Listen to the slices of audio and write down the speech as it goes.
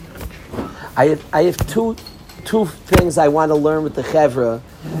I have two things I want to learn with the Chevra.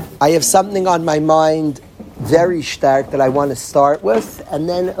 I have something on my mind very stark that I want to start with, and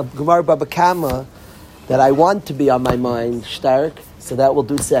then a Gemara Baba Kama that I want to be on my mind stark, so that we'll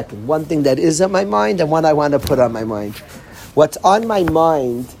do second. One thing that is on my mind and one I want to put on my mind. What's on my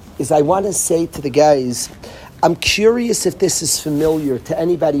mind is I want to say to the guys, I'm curious if this is familiar to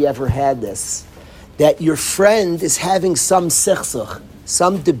anybody ever had this, that your friend is having some sichsuch,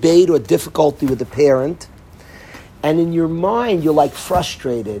 some debate or difficulty with a parent, and in your mind you're like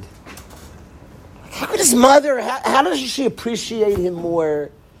frustrated. How could his mother, how does she appreciate him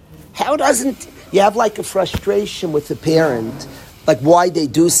more? How doesn't, you have like a frustration with the parent, like why they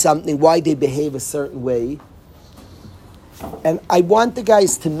do something, why they behave a certain way. And I want the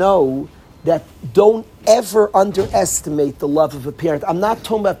guys to know that don't ever underestimate the love of a parent. I'm not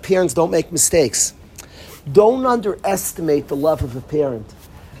talking about parents don't make mistakes. Don't underestimate the love of a parent.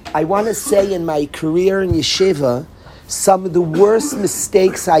 I want to say in my career in yeshiva, some of the worst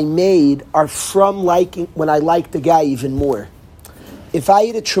mistakes I made are from liking when I liked the guy even more. If I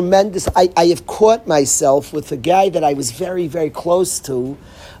had a tremendous, I have caught myself with a guy that I was very, very close to,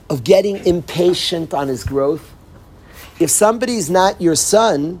 of getting impatient on his growth. If somebody's not your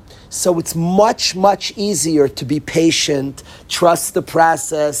son, so it's much, much easier to be patient, trust the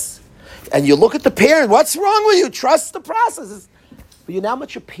process. And you look at the parent, what's wrong with you? Trust the process. But you know how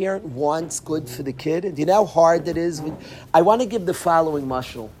much a parent wants good for the kid? And do you know how hard it is? I want to give the following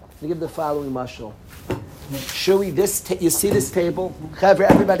mashal. Shui, you see this table?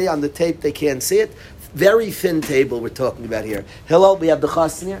 Everybody on the tape, they can't see it. Very thin table we're talking about here. Hillel, we have the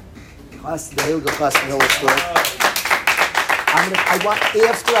chassan here. The Hilga chassan, Hillel story.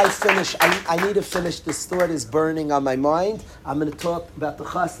 After I finish, I need to finish the story that is burning on my mind. I'm going to talk about the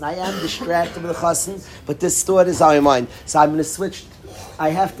chassan. I am distracted with the chassan, but this thought is on my mind. So I'm going to switch. I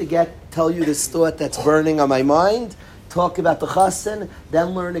have to tell you this thought that's burning on my mind, talk about the chassan, then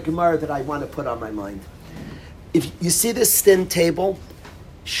learn a Gemara that I want to put on my mind. If you see this thin table,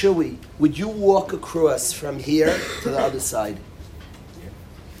 Shui, would you walk across from here to the other side?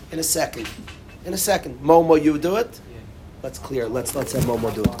 In a second. Momo, you do it? Let's clear. Let's have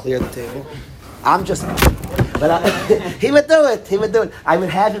Momo do it. Clear the table. He would do it. I would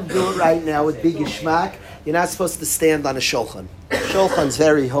have him do it right now with big yishmak. You're not supposed to stand on a shulchan. Shulchan's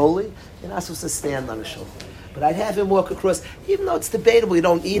very holy. You're not supposed to stand on a shulchan. But I'd have him walk across, even though it's debatable, you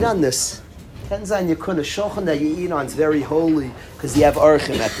don't eat on this. Depends on your kun. A shulchan that you eat on is very holy because you have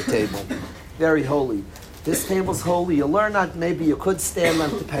archim at the table. Very holy. This table's holy. You learn on, maybe you could stand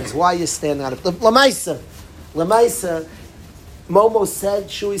on it. Depends why you stand on it. Lamaisa, Momo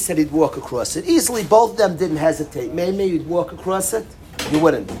said, Shui said he'd walk across it. Easily, both of them didn't hesitate. Maybe you'd walk across it? You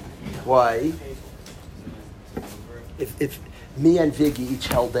wouldn't. Why? If me and Viggy each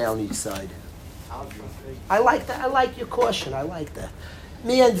held down each side. I like that. I like your caution. I like that.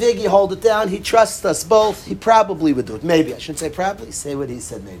 Me and Viggy hold it down. He trusts us both. He probably would do it. Maybe. I shouldn't say probably. Say what he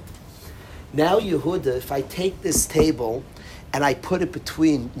said maybe. Now, Yehuda, if I take this table and I put it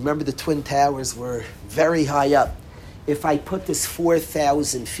between, remember the Twin Towers were very high up. If I put this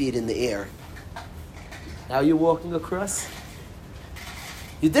 4,000 feet in the air, now you're walking across?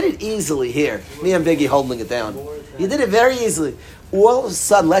 You did it easily here. Me and Viggy holding it down. You did it very easily. All of a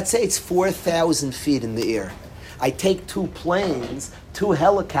sudden, let's say it's 4,000 feet in the air. I take two planes, two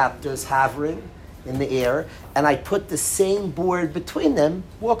helicopters hovering in the air, and I put the same board between them,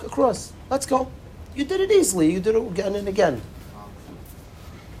 walk across. Let's go. You did it easily. You did it again and again.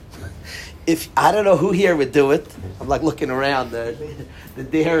 If I don't know who here would do it, I'm like looking around the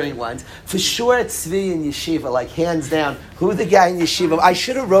daring ones. For sure, it's Tzvi in yeshiva, like hands down. Who the guy in yeshiva? I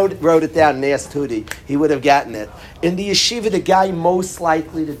should have wrote it down and asked Hudi. He would have gotten it. In the yeshiva, the guy most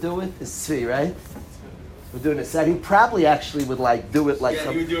likely to do it is Tzvi, right? We're doing it. So he probably actually would do it like.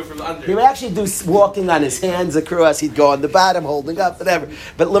 Yeah, he would do it from under. He would actually do walking on his hands across. He'd go on the bottom, holding up, whatever.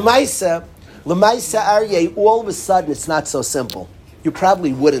 But Lamaisa Aryeh, all of a sudden, it's not so simple. You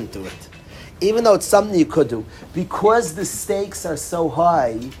probably wouldn't do it. Even though it's something you could do. Because the stakes are so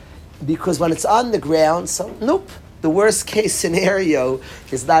high, because when it's on the ground, so nope. The worst case scenario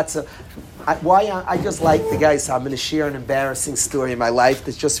is not so. I just like the guys. I'm going to share an embarrassing story in my life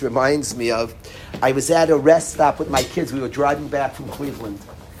that just reminds me of. I was at a rest stop with my kids. We were driving back from Cleveland.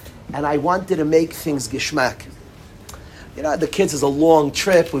 And I wanted to make things geschmack. You know, the kids is a long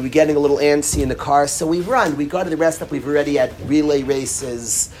trip. We were getting a little antsy in the car, so we run. We go to the rest stop. We've already had relay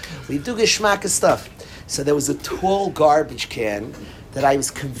races. We do geschmack stuff. So there was a tall garbage can that I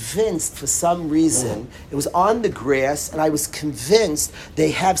was convinced for some reason, it was on the grass, and I was convinced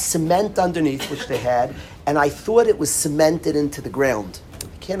they have cement underneath, which they had, and I thought it was cemented into the ground.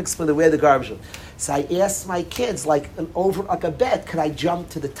 can't explain the way the garbage. So I asked my kids, like a bet, could I jump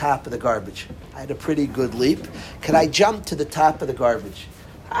to the top of the garbage? I had a pretty good leap. Could I jump to the top of the garbage?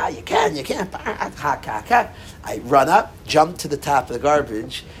 You can. I run up, jump to the top of the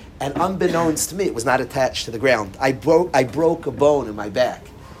garbage, and unbeknownst to me, it was not attached to the ground. I broke a bone in my back.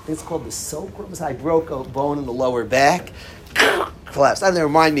 I think it's called the sacrum. I broke a bone in the lower back. Collapsed. And they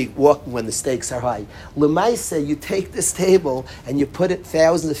remind me walking when the stakes are high. L'maisa, you take this table and you put it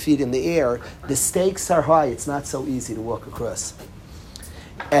thousands of feet in the air. The stakes are high. It's not so easy to walk across.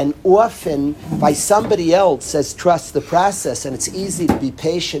 And often, by somebody else says trust the process, and it's easy to be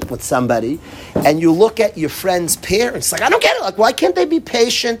patient with somebody. And you look at your friend's parents, like, I don't get it. Like, why can't they be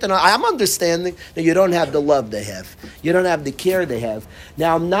patient? And I'm understanding that you don't have the love they have. You don't have the care they have.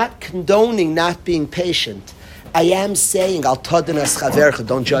 Now, I'm not condoning not being patient. I am saying, al tadanas chavercha,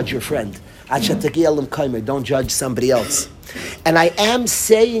 don't judge your friend. Don't judge somebody else. And I am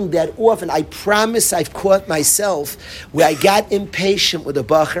saying that often. I promise I've caught myself where I got impatient with a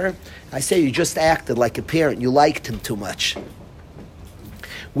bacher. I say, you just acted like a parent. You liked him too much.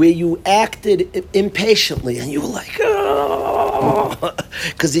 Where you acted impatiently and you were like, oh,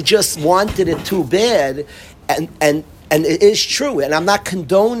 because you just wanted it too bad. And it is true. And I'm not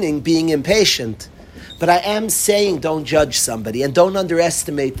condoning being impatient. But I am saying don't judge somebody and don't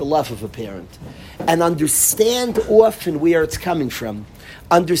underestimate the love of a parent. And understand often where it's coming from.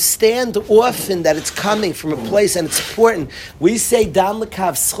 Understand often that it's coming from a place, and it's important. We say Dan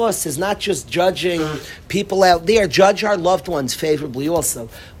Lekav Schos is not just judging people out there. Judge our loved ones favorably also.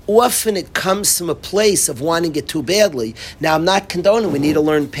 Often it comes from a place of wanting it too badly. Now, I'm not condoning we need to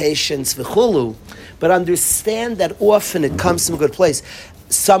learn patience, v'chulu, but understand that often it comes from a good place.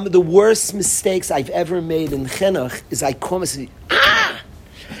 Some of the worst mistakes I've ever made in chinuch is I come and say,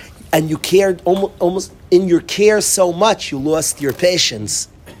 and you cared almost in your care so much, you lost your patience.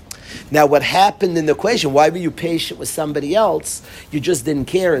 Now, what happened in the equation, why were you patient with somebody else? You just didn't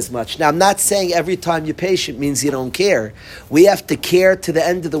care as much. Now, I'm not saying every time you're patient means you don't care. We have to care to the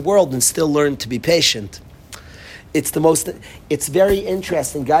end of the world and still learn to be patient. It's very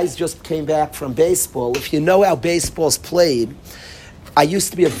interesting. Guys just came back from baseball. If you know how baseball's played, I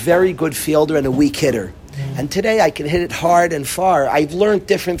used to be a very good fielder and a weak hitter. And today I can hit it hard and far. I've learned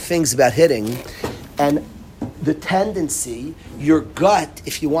different things about hitting. And the tendency, your gut,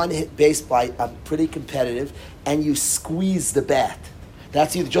 if you want to hit baseball, I'm pretty competitive, and you squeeze the bat.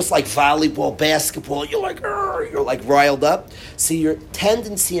 That's either just like volleyball, basketball, you're like riled up. So your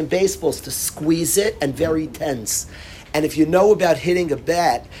tendency in baseball is to squeeze it and very tense. And if you know about hitting a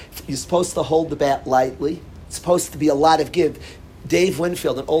bat, you're supposed to hold the bat lightly. It's supposed to be a lot of give. Dave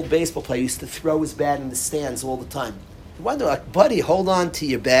Winfield, an old baseball player, used to throw his bat in the stands all the time. You wonder, like, buddy, hold on to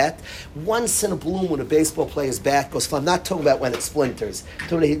your bat. Once in a blue moon, when a baseball player's bat goes flat. I'm not talking about when it splinters.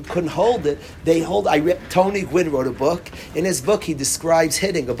 He couldn't hold it. Tony Gwynn wrote a book. In his book, he describes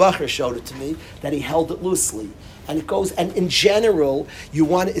hitting. A bacher showed it to me, that he held it loosely. And it goes, and in general,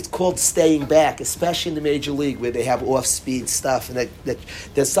 it's called staying back, especially in the major league where they have off-speed stuff, and that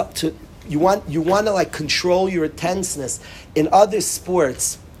there's up to... You want to like control your tenseness. In other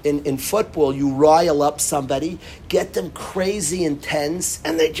sports, in football, you rile up somebody, get them crazy intense,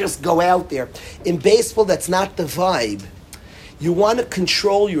 and they just go out there. In baseball, that's not the vibe. You want to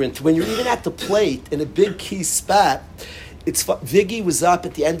control when you're even at the plate in a big key spot. Viggy was up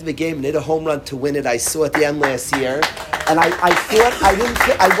at the end of the game and hit a home run to win it. I saw at the end last year, and I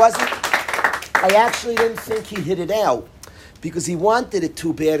actually didn't think he hit it out, because he wanted it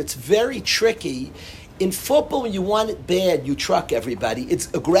too bad. It's very tricky. In football, when you want it bad, you truck everybody.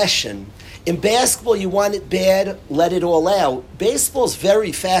 It's aggression. In basketball, you want it bad, let it all out. Baseball is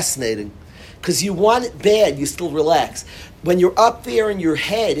very fascinating because you want it bad, you still relax. When you're up there in your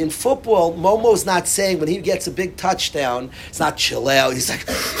head, in football, Momo's not saying when he gets a big touchdown, it's not chill out. He's like,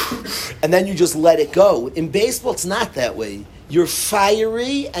 and then you just let it go. In baseball, it's not that way. You're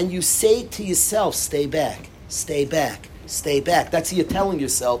fiery and you say to yourself, stay back, stay back. Stay back. That's what you're telling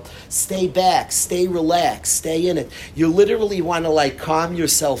yourself. Stay back. Stay relaxed. Stay in it. You literally want to like calm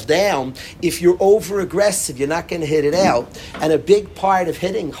yourself down. If you're over aggressive, you're not going to hit it out. And a big part of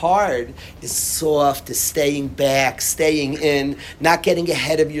hitting hard is soft, is staying back, staying in, not getting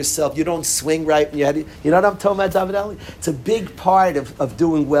ahead of yourself. You don't swing right when you're heading. You know what I'm talking about, David Ali? It's a big part of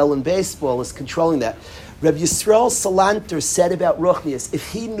doing well in baseball is controlling that. Reb Yisrael Salanter said about Ruchnius,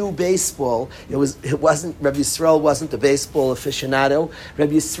 if he knew baseball, Reb Yisrael wasn't a baseball aficionado. Reb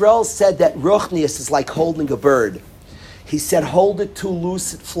Yisrael said that Ruchnius is like holding a bird. He said, hold it too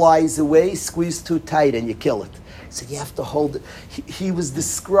loose, it flies away, squeeze too tight, and you kill it. He said, you have to hold it. He was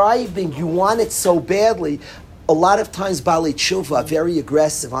describing, you want it so badly. a lot of times Baalei Tshuva are very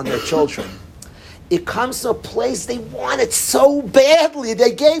aggressive on their children. It comes to a place they want it so badly.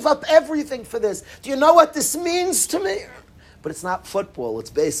 They gave up everything for this. Do you know what this means to me? But it's not football, it's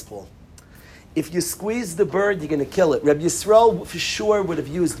baseball. If you squeeze the bird, you're going to kill it. Reb Yisrael for sure would have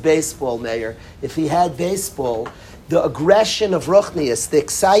used baseball, Mayor. If he had baseball, the aggression of Ruchnius, the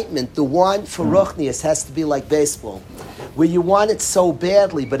excitement, the want for Ruchnius has to be like baseball. Where you want it so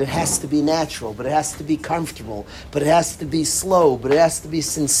badly, but it has to be natural, but it has to be comfortable, but it has to be slow, but it has to be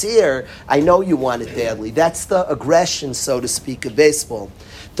sincere. I know you want it badly. That's the aggression, so to speak, of baseball.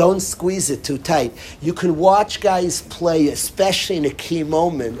 Don't squeeze it too tight. You can watch guys play, especially in a key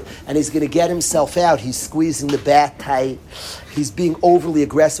moment, and he's going to get himself out. He's squeezing the bat tight. He's being overly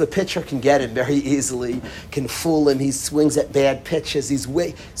aggressive. A pitcher can get him very easily, can fool him. He swings at bad pitches.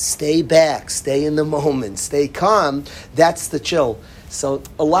 Stay back, stay in the moment, stay calm. That's the chill. So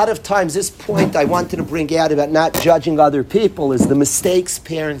a lot of times, this point I wanted to bring out about not judging other people is the mistakes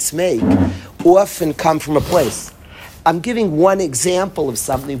parents make often come from a place. I'm giving one example of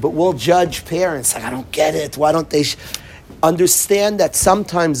something, but we'll judge parents. Like, I don't get it. Why don't they understand that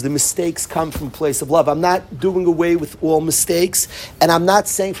sometimes the mistakes come from a place of love? I'm not doing away with all mistakes, and I'm not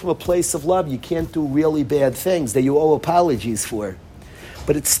saying from a place of love you can't do really bad things that you owe apologies for.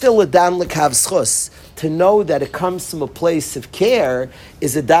 But it's still a dan l'kav zchus. To know that it comes from a place of care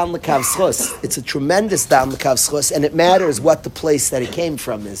is a dan l'kav zchus. It's a tremendous dan l'kav zchus, and it matters what the place that it came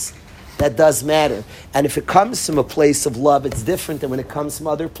from is. That does matter. And if it comes from a place of love, it's different than when it comes from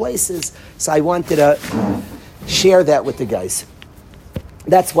other places. So I wanted to share that with the guys.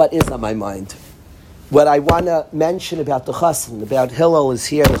 That's what is on my mind. What I want to mention about the chassan, about Hillel is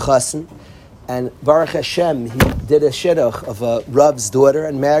here, the chassan, and Baruch Hashem, he did a shidduch of a Rav's daughter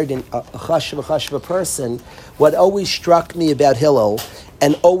and married a chashuva person. What always struck me about Hillel,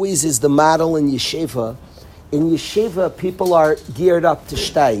 and always is the model in yeshiva people are geared up to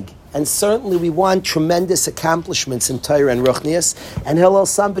steig. And certainly we want tremendous accomplishments in Torah and Ruchnius. And Hillel,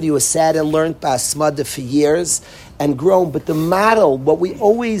 somebody who has sat and learned Basmada for years and grown. But the model, what we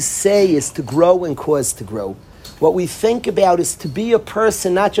always say is to grow and cause to grow. What we think about is to be a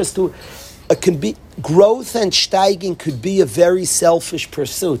person, not just to... growth and steiging could be a very selfish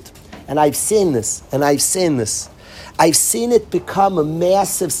pursuit. And I've seen this. I've seen it become a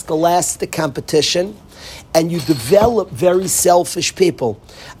massive scholastic competition, and you develop very selfish people.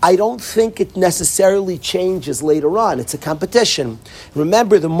 I don't think it necessarily changes later on. It's a competition.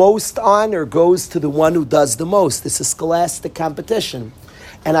 Remember, the most honor goes to the one who does the most. It's a scholastic competition.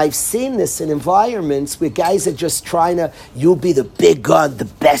 And I've seen this in environments where guys are just trying to, you'll be the big gun, the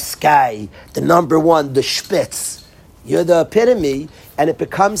best guy, the number one, the spitz. You're the epitome, and it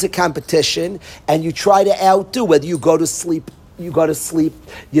becomes a competition, and you try to outdo, whether you go to sleep, you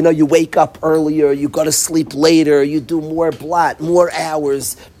wake up earlier, you go to sleep later, you do more blot, more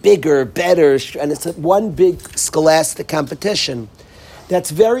hours, bigger, better, and it's one big scholastic competition. That's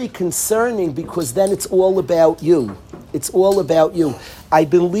very concerning because then it's all about you. It's all about you. I've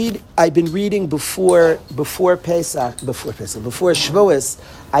been reading before Shavuos.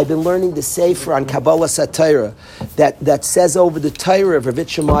 I've been learning the Sefer on Kabbalah Satira that says over the Torah of Rav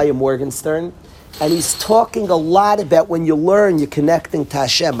Shemaiah Morgenstern. And he's talking a lot about when you learn, you're connecting to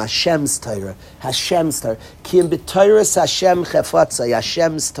Hashem, Hashem's Torah. Ki b'Torahs Hashem chefatzai,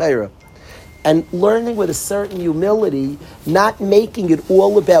 Hashem's Torah. And learning with a certain humility, not making it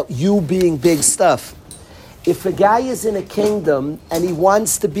all about you being big stuff. If a guy is in a kingdom and he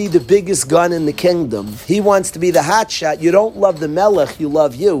wants to be the biggest gun in the kingdom, he wants to be the hotshot, you don't love the melech, you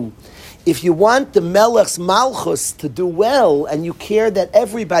love you. If you want the melech's malchus to do well and you care that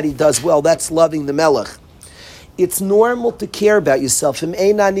everybody does well, that's loving the melech. It's normal to care about yourself.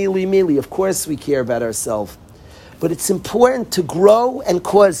 Of course we care about ourselves. But it's important to grow and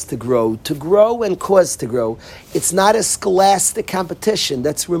cause to grow. To grow and cause to grow. It's not a scholastic competition.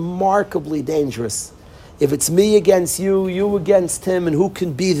 That's remarkably dangerous. If it's me against you, you against him, and who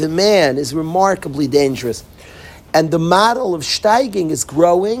can be the man is remarkably dangerous. And the model of steiging is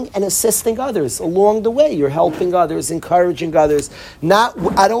growing and assisting others along the way. You're helping others, encouraging others.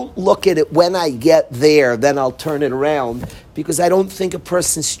 I don't look at it when I get there, then I'll turn it around, because I don't think a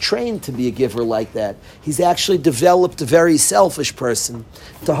person's trained to be a giver like that. He's actually developed a very selfish person.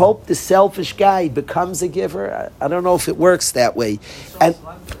 To hope the selfish guy becomes a giver, I don't know if it works that way. And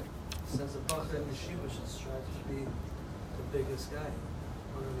says a Bachar in Yeshiva should strive to be the biggest guy.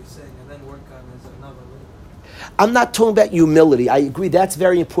 What are we saying? And then work on his another later. I'm not talking about humility. I agree, that's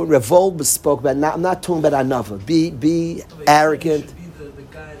very important. Rav Wolbe spoke about. I'm not talking about another. Be arrogant. Be the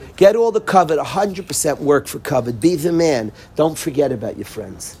guy that Get all the covet. 100% work for covet. Be the man. Don't forget about your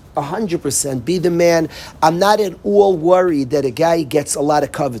friends. 100%. Be the man. I'm not at all worried that a guy gets a lot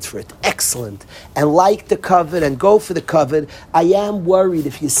of covet for it. Excellent. And like the covet and go for the covet. I am worried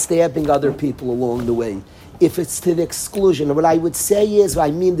if you're stabbing other people along the way. If it's to the exclusion. And what I would say is,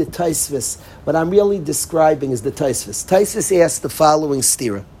 I mean the Taisvis. What I'm really describing is the Taisvis. Taisvis asked the following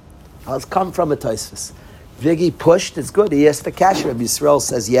stira. I'll come from a Taisvis. Vigi pushed, it's good. He asked the kasher. Rabbi Yisrael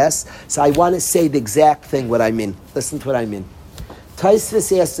says yes. So I want to say the exact thing, what I mean. Listen to what I mean.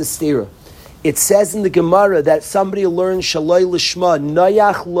 Taisvis asked the stira. It says in the Gemara that somebody learns shaloi lishma,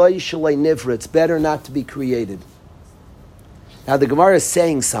 noyach loy shaloi nivra. It's better not to be created. Now the Gemara is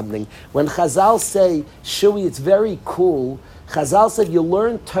saying something. When Chazal say, Shui, it's very cool, Chazal said, you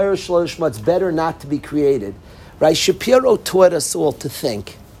learn Torah shaloi lishma, it's better not to be created. Right? Shapiro taught us all to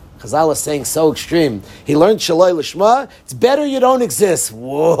think. Chazal is saying so extreme. He learned Shaloi Lishma. It's better you don't exist.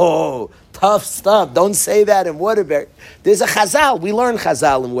 Whoa, tough stuff. Don't say that in Waterbury. There's a Chazal. We learn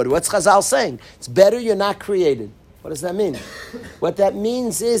Chazal in Waterbury. What's Chazal saying? It's better you're not created. What does that mean? What that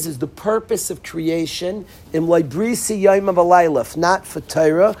means is the purpose of creation in Leibrisi Yom Avalayla, not for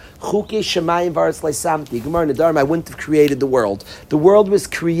Torah. Chuki Shemayim Varetz Leisamti. Gemara in the Dharma, I wouldn't have created the world. The world was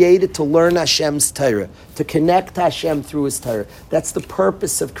created to learn Hashem's Torah, to connect Hashem through His Torah. That's the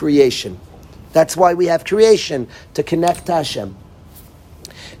purpose of creation. That's why we have creation, to connect to Hashem.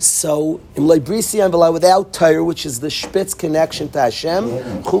 So, without Torah, which is the Spitz connection to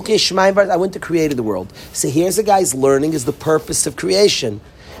Hashem, I went to create the world. So here's a guy's learning is the purpose of creation.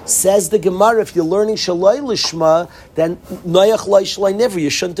 Says the Gemara, if you're learning Shaloi Lishma, then Noyach Loi Shaloi Nivra,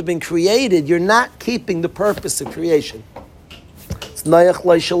 you shouldn't have been created. You're not keeping the purpose of creation. It's Noyach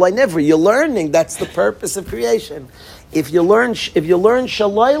Loi Shaloi Nivra. You're learning, that's the purpose of creation. If you learn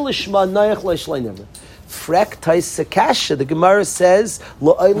Shaloi Lishma, Noyach Loi Shaloi Nivra. Frek Tais Sakasha, the Gemara says,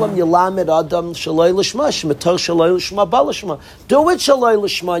 Lo'olam Yelamed Adam Shaloi Lishma, Shemato Shaloi Lishma Balishma. Do it Shaloi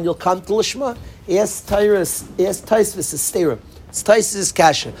Lishma and you'll come to Lishma. Ask Taisvis Estera. It's Taisvis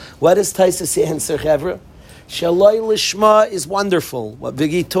Kasha. What does Taisvis answer, Chevra? Shaloi Lishma is wonderful. What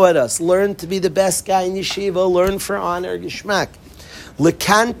Vigi taught us. Learn to be the best guy in yeshiva. Learn for honor, Geshmak.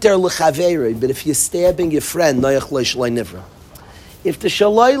 Lekanter Lechaveri. But if you're stabbing your friend, Noyach Lo Shaloi Nivra. If the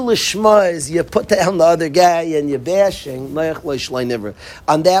Shaloi Lishma is you put down the other guy and you're bashing, Noyach Lo Shaloi Nivra.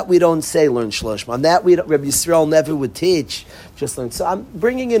 On that we don't say learn Shaloi Lishma. On that Rabbi Yisrael never would teach. Just learn. So I'm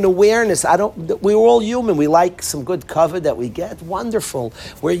bringing in awareness. We're all human. We like some good cover that we get. Wonderful.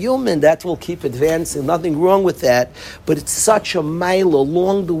 We're human. That will keep advancing. Nothing wrong with that. But it's such a mile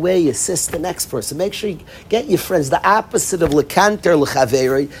along the way. Assist the next person. Make sure you get your friends. The opposite of lekanter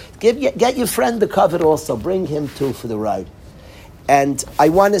lechaveri. Get your friend the cover also. Bring him too for the ride. And I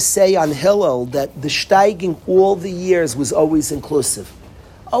want to say on Hillel that the steiging all the years was always inclusive.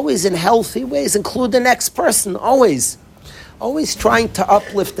 Always in healthy ways. Include the next person. Always. Always trying to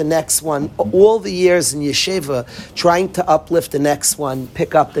uplift the next one. All the years in yeshiva, trying to uplift the next one,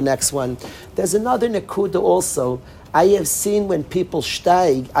 pick up the next one. There's another nekuda also. I have seen when people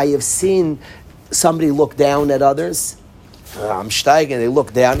steig, I have seen somebody look down at others. I'm steiging, they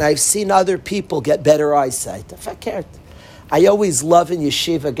look down. I've seen other people get better eyesight. If I cared. I always love in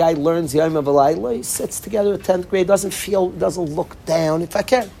yeshiva, a guy learns Yom Avalayla, he sits together at 10th grade, doesn't look down. If I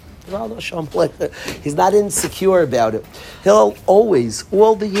can. He's not insecure about it. He'll always,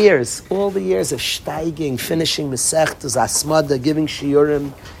 all the years of steiging, finishing Masechtas, Asmada, giving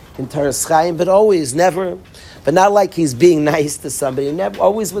shiurim in Teres Chaim, but always, never, but not like he's being nice to somebody, never,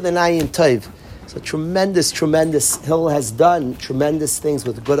 always with an ayin tov. So tremendous. Hill has done tremendous things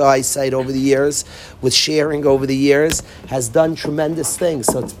with good eyesight over the years, with sharing over the years, has done tremendous things.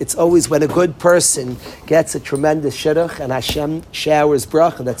 So it's always when a good person gets a tremendous shidduch and Hashem showers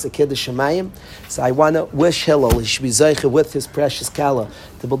bracha, that's a kiddush shemayim. So I want to wish Hillel, he should be zeicha with his precious kala,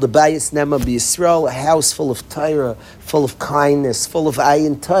 to build a bayis nema b'Yisrael, a house full of Torah, full of kindness, full of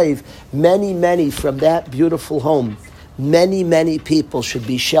ayin tov. Many from that beautiful home. Many people should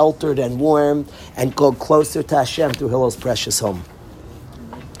be sheltered and warm and go closer to Hashem through Hillel's precious home.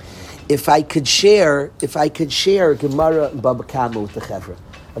 If I could share Gemara and Baba Kama with the Chevra,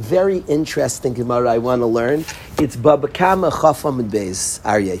 a very interesting Gemara I want to learn. It's Baba Kama Chafam and Beis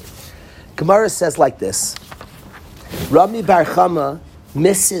Aryeh. Gemara says like this: Rami Bar Chama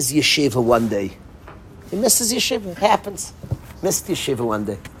misses yeshiva one day. He misses yeshiva. It happens. Missed yeshiva one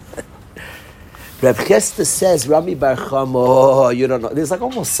day. Reb Chesta says, Rami Bar Chama, you don't know. It's like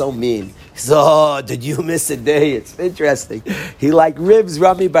almost so mean. He says, did you miss a day? It's interesting. He ribs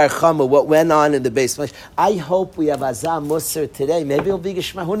Rami Bar Chama, what went on in the basement. I hope we have Azam Musar today. Maybe it'll be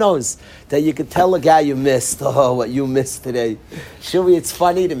Geshma. Who knows? That you could tell a guy you missed, what you missed today. Shuvi, it's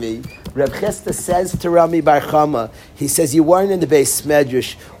funny to me. Reb Chista says to Rami Bar Chama, he says, you weren't in the Beis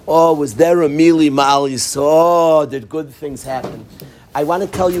Medrash. Oh, was there a Mili Malis? Oh, did good things happen? I want to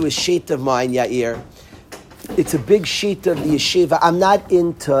tell you a sheet of mine, Yair. It's a big sheet of the yeshiva. I'm not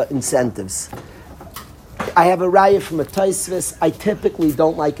into incentives. I have a raya from a Taisvis. I typically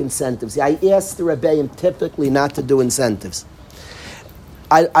don't like incentives. I ask the Rebbeim typically not to do incentives.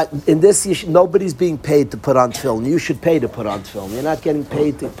 In this, nobody's being paid to put on tefillin. You should pay to put on tefillin. You're not getting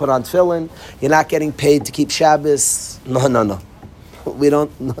paid to put on tefillin. You're not getting paid to keep Shabbos. No. We're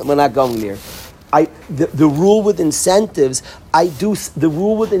not going there. The rule with incentives, the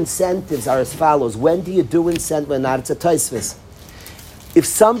rule with incentives are as follows. When do you do incentive? When not, it's a taisvis. If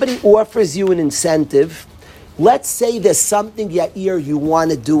somebody offers you an incentive, let's say there's something, Yair, you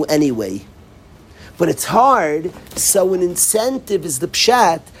want to do anyway, but it's hard, so an incentive is the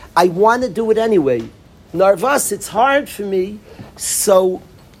pshat. I want to do it anyway. Narvas, it's hard for me, so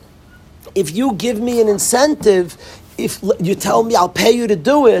if you give me an incentive, if you tell me I'll pay you to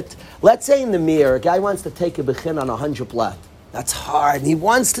do it, let's say in the mirror, a guy wants to take a bechin on 100 plat. That's hard, and he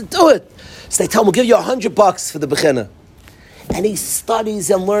wants to do it. So they tell him, we'll give you $100 for the bechinah. And he studies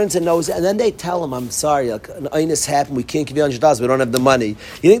and learns and knows, and then they tell him, I'm sorry, an illness happened, we can't give you $100, we don't have the money.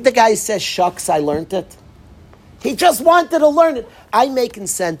 You think the guy says, shucks, I learned it? He just wanted to learn it. I make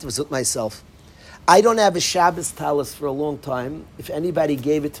incentives with myself. I don't have a Shabbos talus for a long time. If anybody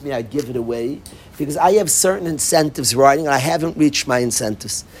gave it to me, I'd give it away, because I have certain incentives riding, and I haven't reached my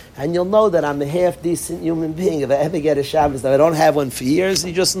incentives. And you'll know that I'm a half-decent human being. If I ever get a Shabbos, that I don't have one for years,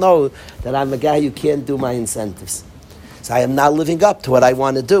 you just know that I'm a guy who can't do my incentives. So I am not living up to what I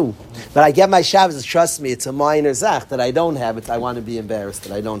want to do. But I get my Shabbos, trust me, it's a minor zach that I don't have it. I want to be embarrassed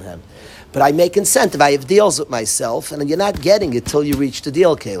that I don't have it. But I make incentive. I have deals with myself, and you're not getting it till you reach the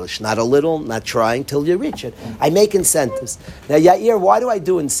deal, Kalish. Not a little, not trying, till you reach it. I make incentives. Now, Yair, why do I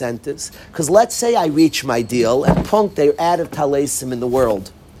do incentives? Because let's say I reach my deal, and punk, they're out of talesim in the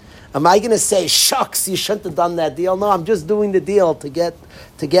world. Am I going to say, shucks, you shouldn't have done that deal? No, I'm just doing the deal to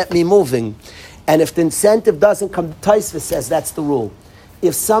get me moving. And if the incentive doesn't come, Taisva says that's the rule.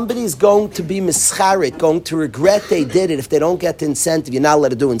 If somebody's going to be mischarit, going to regret they did it, if they don't get the incentive, you're not allowed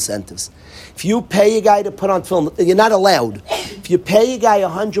to do incentives. If you pay a guy to put on film, you're not allowed. If you pay a guy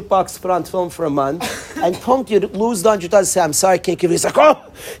 $100 to put on film for a month, and punk, you lose the $100, say, I'm sorry, I can't give you. He's like, oh,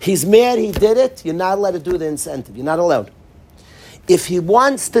 he's mad, he did it. You're not allowed to do the incentive. You're not allowed. If he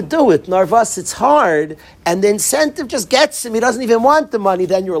wants to do it, Narvas, it's hard, and the incentive just gets him, he doesn't even want the money,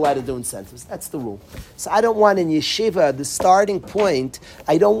 then you're allowed to do incentives. That's the rule. So I don't want in yeshiva, the starting point,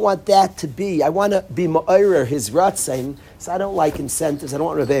 I don't want that to be, I want to be ma'orer his ratzain, so I don't like incentives. I don't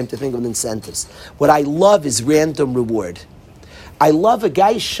want Rebbeim to think of incentives. What I love is random reward. I love a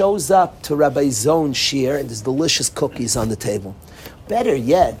guy shows up to Rabbi Zone's shir, and there's delicious cookies on the table. Better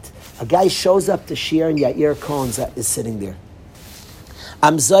yet, a guy shows up to shir, and Yair Cohen is sitting there.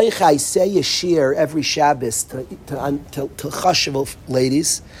 I'm Zoich, I say a shir every Shabbos to Chashuv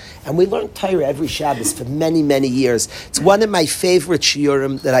ladies, and we learn Torah every Shabbos for many, many years. It's one of my favorite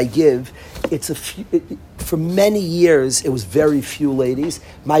shiurim that I give. For many years, it was very few ladies.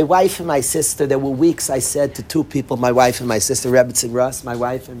 My wife and my sister, there were weeks I said to two people, my wife and my sister, Rebbetzin Russ, my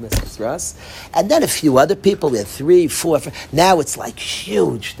wife and Mrs. Russ, and then a few other people, we had 3, 4, 5. Now it's like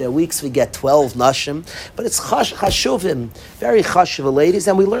huge. There are weeks we get 12 nashim, but it's chashuvim, very chashuv ladies,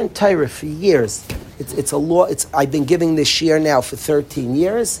 and we learn Torah for years. It's a law. I've been giving this year now for 13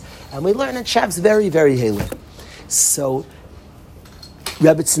 years, and we learn in Shabbos very, very highly. So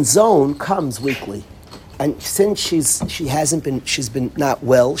Rebbetzin Zone comes weekly. And since she's been not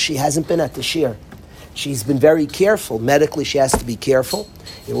well, she hasn't been at the shir. She's been very careful. Medically, she has to be careful.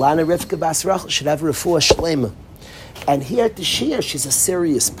 Ilana Rivka Bas Rachel should have refuah shlema. And here at the shir, she's a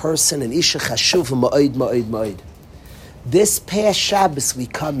serious person, and isha chashuv ma'od, ma'od, ma'od. This past Shabbos, we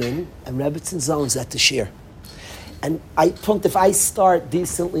come in, and Rebbetzin Zone's at the shir. And if I start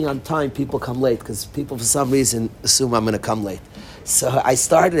decently on time, people come late, because people, for some reason, assume I'm going to come late. So I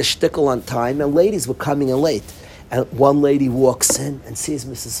started a shtickle on time, and ladies were coming in late. And one lady walks in and sees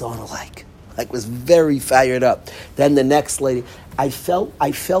Mrs. Zona like was very fired up. Then the next lady, I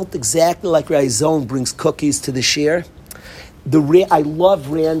felt exactly like Rai Zone brings cookies to the shir. I love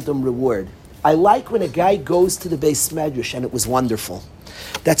random reward. I like when a guy goes to the Beis Medrash and it was wonderful.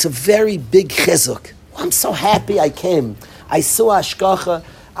 That's a very big chizuk. I'm so happy I came. I saw Ashkacha.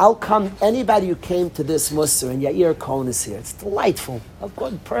 I'll come, anybody who came to this Musar, and Yair Cohen is here. It's delightful.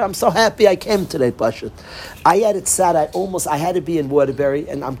 I'm so happy I came today, Pashut. I had it sad, I had to be in Waterbury,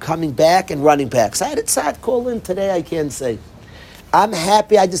 and I'm coming back and running back. So I had it sad, call in today, I can't say. I'm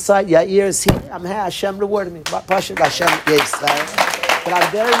happy, I decided Yair is here. I'm happy, Hashem rewarded me. Pashut, Hashem gave sad. But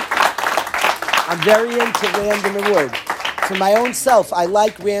I'm very... I'm very into random reward. For my own self, I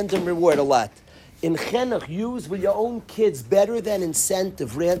like random reward a lot. In chinuch, use with your own kids better than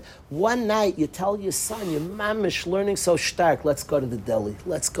incentive. One night, you tell your son, your mamish learning so stark, let's go to the deli.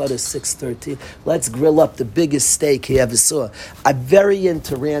 Let's go to 613. Let's grill up the biggest steak he ever saw. I'm very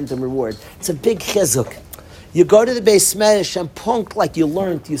into random reward. It's a big chizuk. You go to the Beis Medrash and punk like you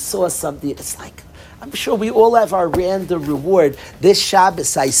learned, you saw something. It's like, I'm sure we all have our random reward. This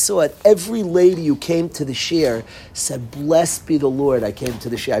Shabbos, I saw it. Every lady who came to the shir said, blessed be the Lord, I came to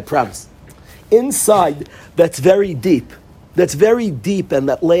the shir, I promise. Inside, that's very deep. That's very deep and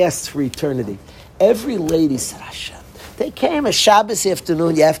that lasts for eternity. Every lady said, Hashem. They came a Shabbos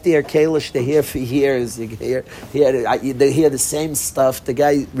afternoon, you have to hear Kalish, they hear for years, they hear the same stuff, the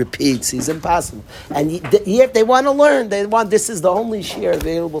guy repeats, he's impossible. And they want to learn, this is the only shir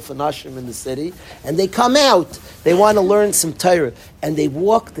available for Nashim in the city, and they come out, they want to learn some Torah, and they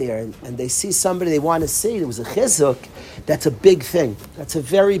walk there, and they see somebody they want to see, there was a chizuk, that's a big thing, that's a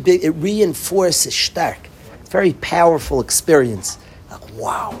very big, it reinforces stark, it's a very powerful experience. Like,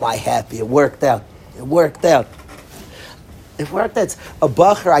 wow, am I happy, it worked out. It worked. That's a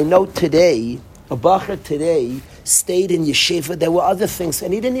bacher I know today. A bacher today stayed in yeshiva. There were other things,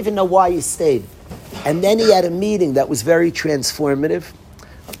 and he didn't even know why he stayed. And then he had a meeting that was very transformative.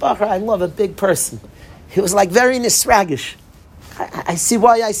 A bacher I love, a big person. He was like very nisragish. I see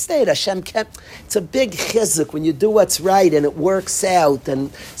why I stayed. Hashem kept. It's a big chizuk when you do what's right and it works out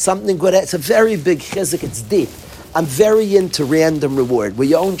and something good. It's a very big chizuk. It's deep. I'm very into random reward. With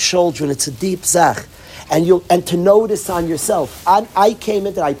your own children, it's a deep zach. And to notice on yourself. I came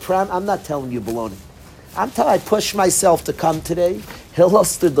into, I'm not telling you baloney. I pushed myself to come today.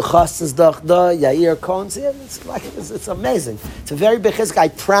 Hilosted the chasnas dachda, Yair Cohen's. It's amazing. It's a very big chizuk. I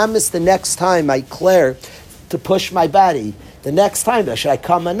promise the next time I declare to push my body. The next time, should I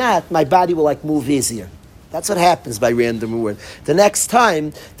come or not, my body will move easier. That's what happens by random reward. The next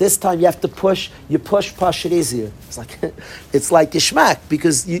time, this time you have to push it easier. It's like Yishmak,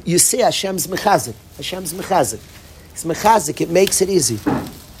 because you see Hashem's mechazik. Hashem's mechazik. It's mechazik, it makes it easy.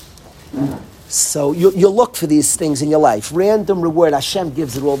 So you look for these things in your life. Random reward, Hashem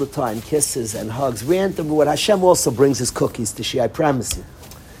gives it all the time. Kisses and hugs. Random reward, Hashem also brings his cookies to Shia, I promise you.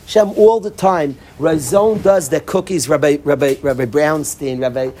 Hashem all the time. Razon does their cookies. Rabbi Brownstein,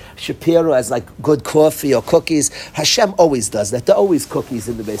 Rabbi Shapiro has good coffee or cookies. Hashem always does that. There are always cookies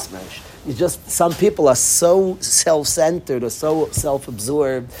in the Beis Medrash. It's just some people are so self-centered or so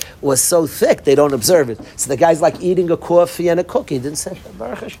self-absorbed or so thick they don't observe it. So the guy's eating a coffee and a cookie. He didn't say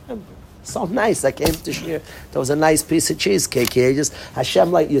Baruch Hashem. So nice. I came to shir. There was a nice piece of cheesecake here.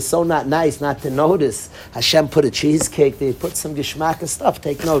 Hashem, you're so not nice not to notice. Hashem put a cheesecake there. He put some geshmak and stuff.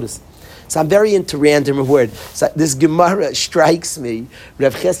 Take notice. So I'm very into random reward. So this Gemara strikes me.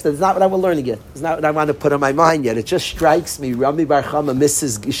 Rav Chisda, it's not what I will learn yet. It's not what I want to put on my mind yet. It just strikes me. Rami Bar Chama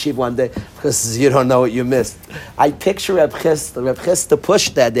misses Yeshiva one day because you don't know what you missed. I picture Rav Chisda. Rav Chisda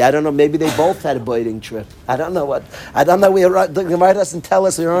pushed that day. I don't know. Maybe they both had a boating trip. I don't know what. I don't know. The Gemara doesn't tell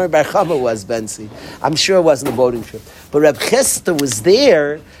us where Rami Bar Chama was, Bensi. I'm sure it wasn't a boating trip. But Rav Chisda was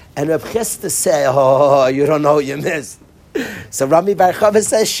there, and Rav Chisda said, "Oh, you don't know what you missed." So Rami Bar Chava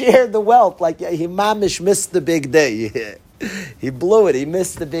says, share the wealth. He mamish missed the big day. He blew it. He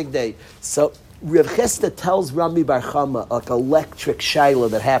missed the big day. So Rav Chisda tells Rami Bar Chama electric shaila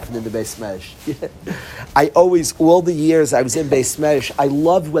that happened in the Beis Medrash. all the years I was in Beis Medrash, I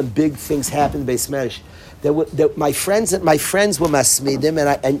loved when big things happened in Beis Medrash. My friends were masmidim,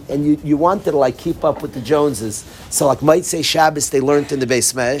 and you wanted to keep up with the Joneses. So might say Shabbos they learned in the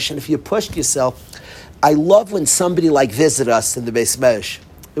Beis Medrash, and if you pushed yourself. I love when somebody visit us in the Beis Medrash.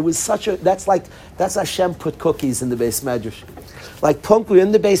 It was that's Hashem put cookies in the Beis Medrash. Punk, we were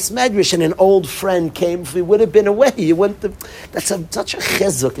in the Beis Medrash and an old friend came. If we would have been away, you wouldn't have. Such a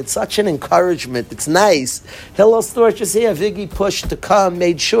chizuk. It's such an encouragement. It's nice. Hillel Storch is here. Viggy pushed to come,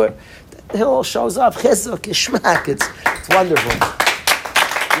 made sure. Hillel shows up. Chizuk, ishmak. It's wonderful.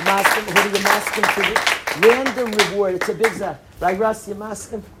 You mask him to the random reward. It's a big zah. Right, Russ? You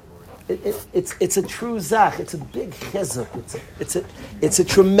mask him? It's a true zach. It's a big chizuk. It's a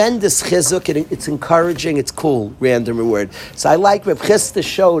tremendous chizuk. It's encouraging. It's cool. Random reward. So I like Reb Chisda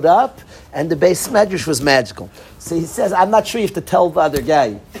showed up, and the Beis Medrash was magical. So he says, I'm not sure you have to tell the other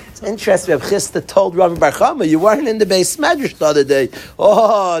guy. It's interesting. Reb Chisda told Rami Bar Chama, you weren't in the Beis Medrash the other day.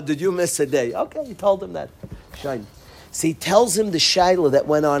 Oh, did you miss a day? Okay, he told him that. Shine. So he tells him the shaila that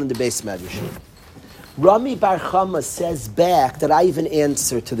went on in the Beis Medrash. Rami Bar Chama says back that I even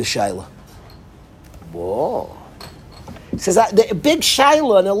answer to the shaila. Whoa. He says, the big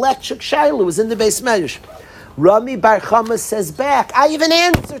shaila, an electric shaila, was in the Beis Medrash. Rami Bar Chama says back, I even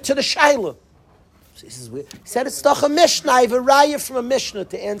answer to the shaila. So he says, he said, it's doch a Mishnah. I have a raya from a Mishnah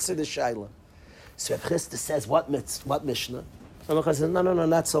to answer the Shaila. So Reb Chisda says, what Mishnah? Reb Chisda says, no,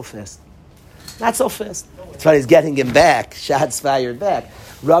 not so fast. Not so fast. That's why he's getting him back. Shots fired back.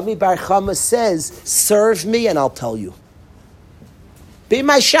 Rami Bar Chama says, serve me and I'll tell you. Be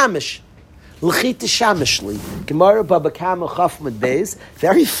my shamish. L'chita shamishli. Gemara Baba Kama Chafmad Beis.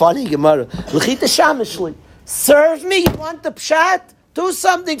 Very funny Gemara. L'chita shamishli. Serve me. You want the pshat? Do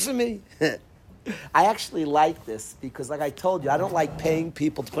something for me. I actually like this because, like I told you, I don't like paying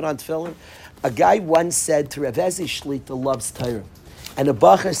people to put on tefillin. A guy once said to Rav Ezi Shlita loves Torah. And a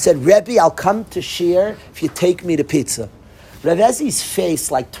bacher said, Rebbe, I'll come to shir if you take me to pizza. Rav Ezi's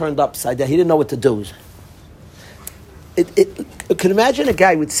face like turned upside down. He didn't know what to do. Could imagine a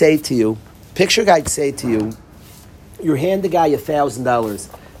guy would say to you, picture a guy would say to you, you hand the guy $1,000.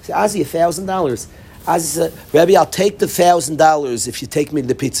 Say, Ozzy, $1,000. Ozzy said, Rebbe, I'll take the $1,000 if you take me to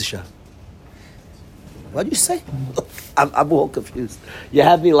the pizza shop. What do you say? I'm all confused. You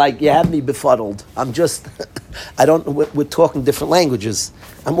have me befuddled. I'm just, I don't know, we're talking different languages.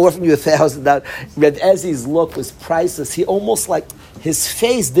 I'm offering you $1,000. Reb Ezi's look was priceless. He almost like, his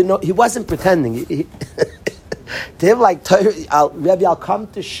face didn't know, he wasn't pretending. To him, like, Rebbe, I'll come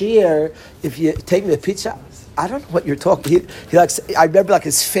to shir if you take me to pizza. I don't know what you're talking. He like, I remember like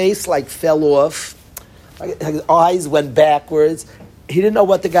his face like fell off. Like his eyes went backwards. He didn't know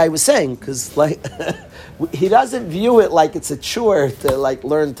what the guy was saying because like he doesn't view it like it's a chore to like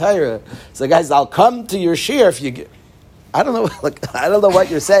learn Torah. So guys, I'll come to your shir if you get. I don't know. Like, I don't know what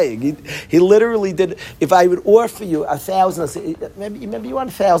you're saying. He literally did. If I would offer you $1,000, I'd say, maybe you want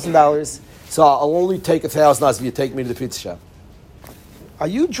 $1,000. So I'll only take $1,000 if you take me to the pizza shop. Are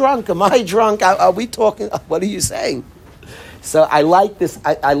you drunk? Am I drunk? Are we talking? What are you saying? So I like this.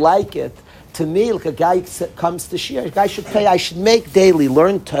 I like it. To me, like a guy comes to shir, a guy should pay. I should make daily,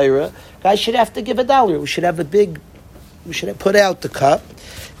 learn Torah. A guy should have to give $1. We should put out the cup.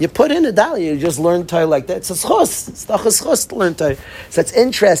 You put in $1, you just learn Torah like that. It's a schus. It's not a schus to learn Torah. So it's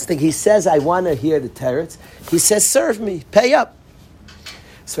interesting. He says, I want to hear the teretz. He says, serve me, pay up.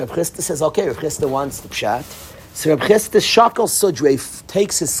 So Reb Chisda says, okay, Reb Chisda wants the pshat. So Reb Chisda Shakel Sudrei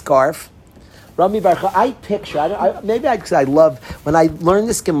takes his scarf. Rami Baruch, I picture, because I love, when I learned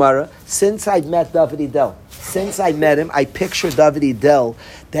this Gemara, since I'd met David Edel, since I met him, I picture David Edel,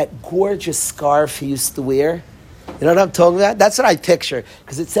 that gorgeous scarf he used to wear. You know what I'm talking about? That's what I picture.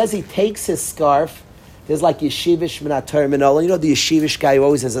 Because it says he takes his scarf. There's like yeshivish minat terminal. You know the yeshivish guy who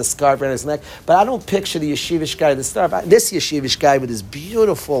always has a scarf around his neck. But I don't picture the yeshivish guy with the scarf. This yeshivish guy with his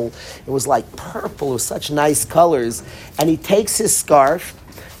beautiful, it was like purple, it was such nice colors. And he takes his scarf,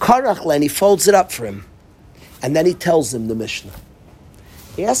 karachle, and he folds it up for him. And then he tells him the Mishnah.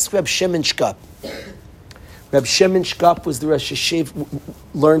 He asks Reb Shimon Shkop. Reb Shimon Shkop was the Rosh Hashiv,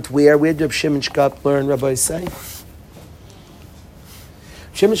 learned where? Where did Reb Shimon Shkop learn, Rabbi say?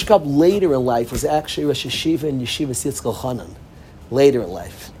 Shimon Shkop later in life was actually Rosh Hashiva in Yeshiva Yitzchak Hanan. Later in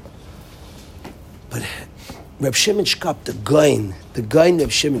life. But Reb Shimon Shkop, the Gaon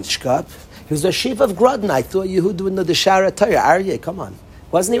Reb Shimon Shkop, he was the Rosh Hashiva of Grodno. I thought Yehuda would know the Shara Torah. Aryeh, come on.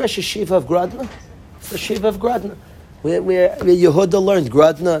 Wasn't he Rosh Hashiva of Grodno? Rosh Hashiva of Grodno. Where Yehuda learned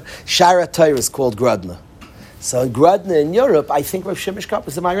Grodno, Shara Torah is called Grodno. So in Grodno in Europe, I think Reb Shimon Shkop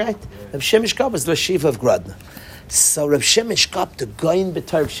was, am I right? Reb Shimon Shkop was the Rosh Hashiva of Grodno. So Reb Shimon Shkop, the Gaon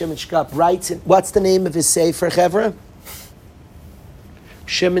B'Torah Reb Shimon Shkop writes in, what's the name of his Sefer, Chevra?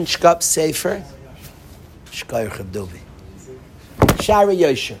 Shimon Shkop Sefer? Shkayr Chabdovi. Shara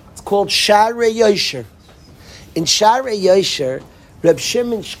Yosher. It's called Shara Yosher. In Shara Yosher, Reb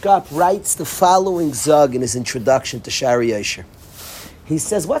Shimon Shkop writes the following zog in his introduction to Shara Yosher. He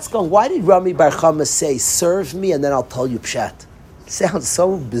says, why did Rami Bar Chama say, serve me and then I'll tell you pshat? Sounds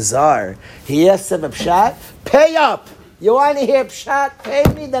so bizarre. He asks him a pshat, pay up. You want to hear pshat? Pay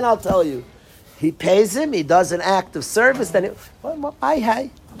me, then I'll tell you. He pays him, he does an act of service, then hi.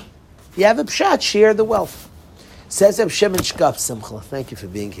 You have a pshat, share the wealth. Says Reb Shimon Shkop, Simcha. Thank you for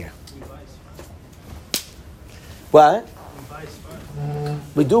being here. What?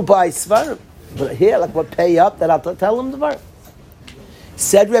 We do buy svarim. But here, like what pay up, that I'll tell him the var.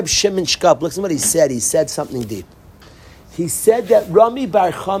 Said Reb Shimon Shkop, listen what he said. He said something deep. He said that Rami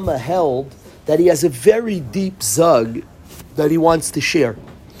Bar Chama held that he has a very deep zug that he wants to share.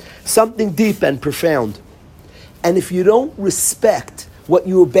 Something deep and profound. And if you don't respect what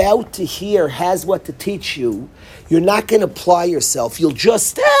you're about to hear has what to teach you, you're not going to apply yourself. You'll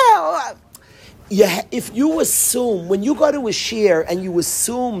just, if you assume, when you go to a shir and you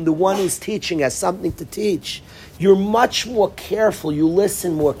assume the one who's teaching has something to teach, you're much more careful, you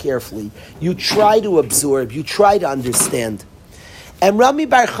listen more carefully, you try to absorb, you try to understand. And Rami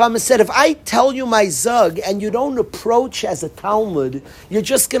Bar Chama said, if I tell you my zug and you don't approach as a Talmud, you're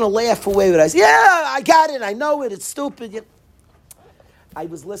just going to laugh away with us. Yeah, I got it. I know it. It's stupid. I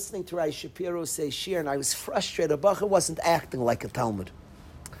was listening to Rai Shapiro say shir, and I was frustrated. Bacha wasn't acting like a Talmud.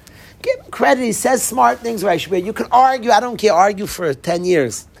 Give him credit. He says smart things, Rai Shapiro. You can argue. I don't care. Argue for 10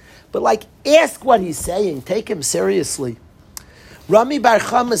 years. But ask what he's saying. Take him seriously. Rami Bar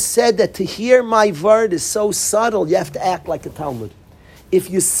Chama said that to hear my word is so subtle, you have to act like a Talmud. If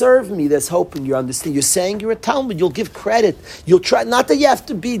you serve me, there's hope in your understanding. You're saying you're a Talmud, you'll give credit. You'll try, not that you have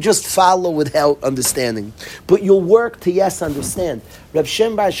to be just follow without understanding, but you'll work to understand. Reb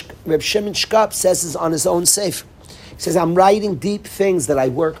Shimon Shkop says this on his own sefer. He says, I'm writing deep things that I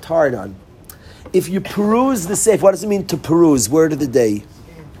worked hard on. If you peruse the sefer, what does it mean to peruse? Word of the day.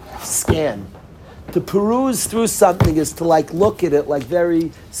 Scan. To peruse through something is to look at it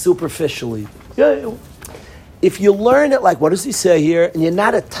very superficially. Yeah. If you learn it what does he say here, and you're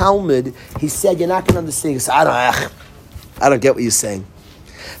not a Talmud, he said you're not going to understand. He said, I don't get what you're saying.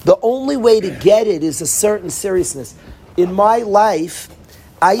 The only way to get it is a certain seriousness. In my life,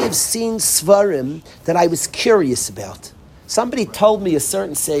 I have seen svarim that I was curious about. Somebody told me a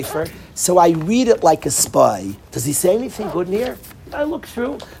certain sefer, so I read it like a spy. Does he say anything good in here? I look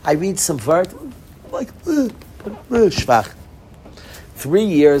through, I read some word, shvach. 3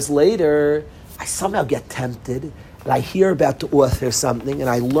 years later, I somehow get tempted, and I hear about the author of something, and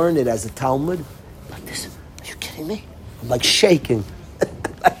I learn it as a Talmud. Like this, are you kidding me? I'm shaking.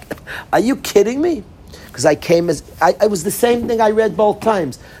 Are you kidding me? Because I was the same thing I read both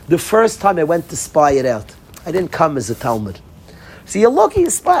times. The first time I went to spy it out. I didn't come as a Talmud. So you're looking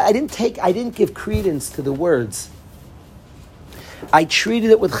at spy. I didn't give credence to the words. I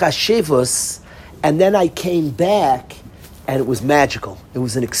treated it with chashivus, and then I came back, and it was magical. It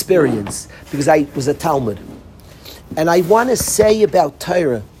was an experience because I was a Talmud. And I want to say about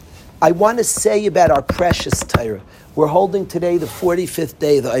Torah, I want to say about our precious Torah. We're holding today the 45th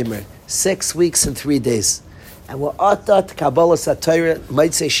day of the Omer, 6 weeks and 3 days. And we're atat Kabbalah Satorah,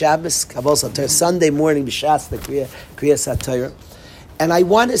 might say Shabbos, Kabbalah Satorah, Sunday morning, B'shas, the Kriya Satorah. And I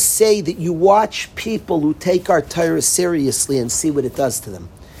want to say that you watch people who take our Torah seriously and see what it does to them.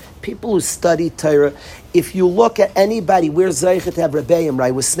 People who study Torah, if you look at anybody, we're Zeichet to have Rebbeim,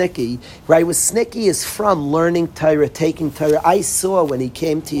 Rai Wasnicki. Rai Wasnicki is from learning Torah, taking Torah. I saw when he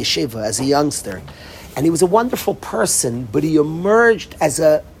came to Yeshiva as a youngster. And he was a wonderful person, but he emerged as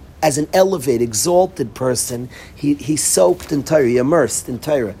an elevated, exalted person. He soaked in Torah, he immersed in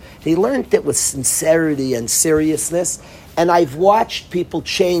Torah. He learned it with sincerity and seriousness. And I've watched people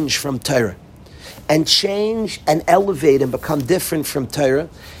change from Torah. And change and elevate and become different from Torah.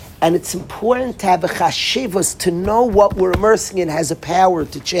 And it's important to have a chashivas, to know what we're immersing in has a power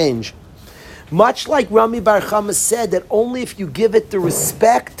to change. Much like Rami Bar Chama said, that only if you give it the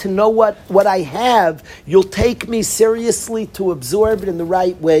respect to know what I have, you'll take me seriously to absorb it in the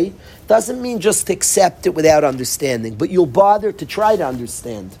right way. Doesn't mean just to accept it without understanding, but you'll bother to try to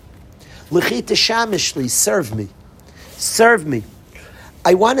understand. L'chita shamishli, serve me. Serve me.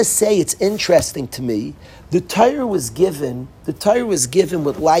 I want to say it's interesting to me. The Torah was given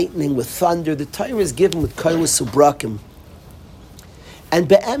with lightning, with thunder. The Torah was given with kolos ubrakim. And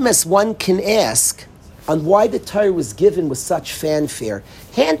be'emes, one can ask on why the Torah was given with such fanfare.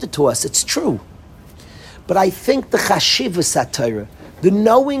 Hand it to us, it's true. But I think the chashivus HaTorah, the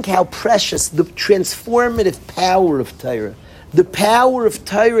knowing how precious, the transformative power of Torah, the power of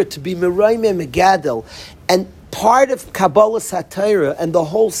Torah to be Merayme Megadol, and part of Kabbalah HaTorah and the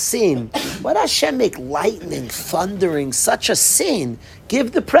whole scene. Why does Hashem make lightning, thundering, such a scene?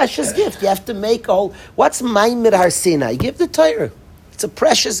 Give the precious gift. You have to make a whole... What's Maimid Har Sinai? Give the Torah. It's a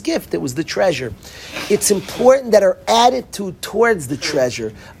precious gift. It was the treasure. It's important that our attitude towards the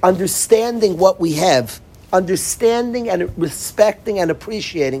treasure, understanding what we have, understanding and respecting and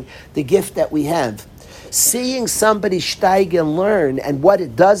appreciating the gift that we have. Seeing somebody steig and learn and what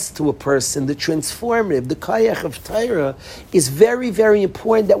it does to a person, the transformative, the kayach of Torah, is very, very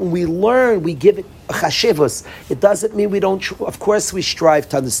important that when we learn, we give it a chashivos. It doesn't mean we don't, of course we strive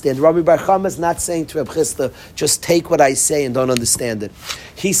to understand. Rami Bar Chama is not saying to Reb Chisda, just take what I say and don't understand it.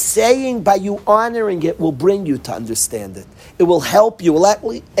 He's saying by you honoring it will bring you to understand it. It will help you. It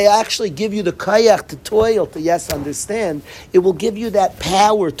will actually give you the kayach to toil, to understand. It will give you that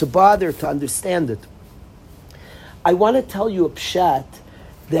power to bother to understand it. I want to tell you a pshat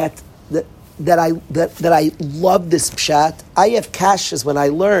that I love this pshat. I have kashas when I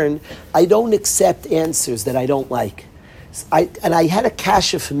learn. I don't accept answers that I don't like. I had a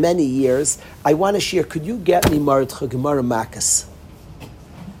kasha for many years. I want to share. Could you get me Maritcha Gemara Makas?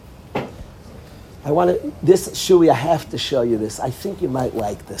 I want to, this, Shui, I have to show you this. I think you might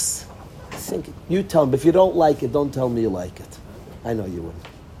like this. I think, you tell me. If you don't like it, don't tell me you like it. I know you wouldn't.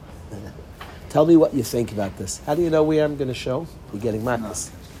 Tell me what you think about this. How do you know where I'm going to show? You're getting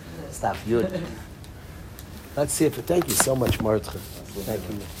Marcus. Stop. Good. Let's see if it, thank you so much, Martha. Thank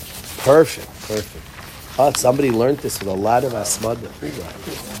you. Perfect. Oh, somebody learned this with a lot of asmada.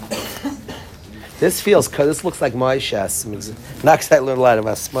 This looks like my shas. Not because I learned a lot of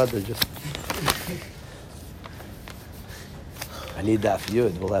asmada, just. I need that for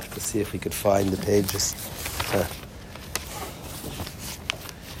you. We'll have to see if we could find the pages.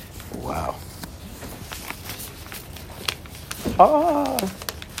 Wow. Oh,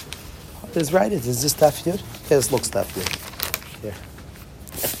 it's right. Is this stuff here? Yeah, this looks stuff here. Here.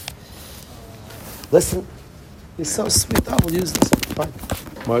 Listen, you're so sweet. Oh, we'll use this. Fine.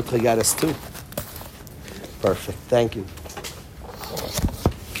 Martha got us too. Perfect. Thank you.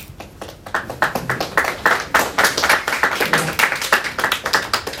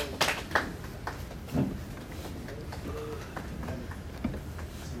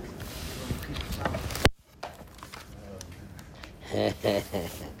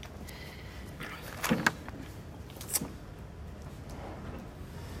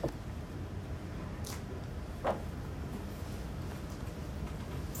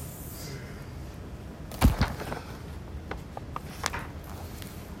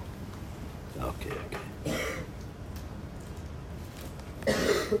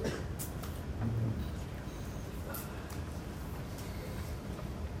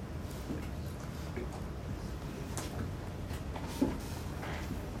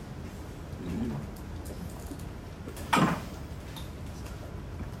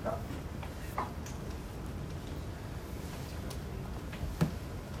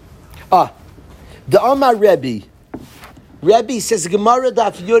 The Amar Rebbe says Gemara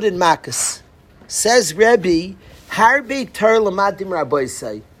Daf Yud in Makkos. Says Rebbe, Harbe Torah Lamadim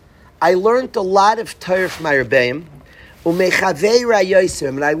Rabbeisai. I learned a lot of Torah from my Rebbeim, Umechavei Rayosim,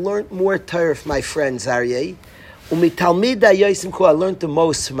 and I learned more Torah from my friends Aryeh. Umitalmid Rayosim, I learned the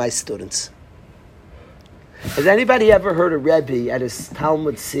most from my students. Has anybody ever heard a Rebbe at his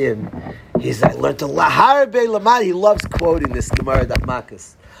Talmud Sim? He's I learned a lot. Harbe Lamad. He loves quoting this Gemara Daf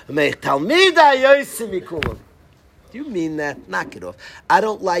Makkos. Do you mean that? Knock it off. I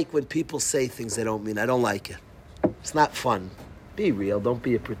don't like when people say things they don't mean. I don't like it. It's not fun. Be real. Don't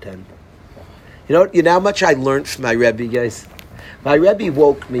be a pretend. You know how much I learned from my Rebbe, guys? My Rebbe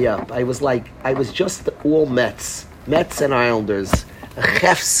woke me up. I was just all Mets and Islanders. A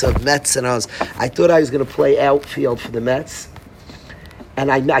chefs of Mets and Islanders. I thought I was going to play outfield for the Mets. And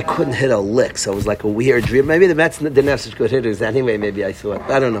I couldn't hit a lick, so it was like a weird dream. Maybe the Mets didn't have such good hitters anyway, maybe I thought.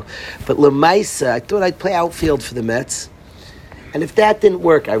 I don't know. But Lemaisa, I thought I'd play outfield for the Mets. And if that didn't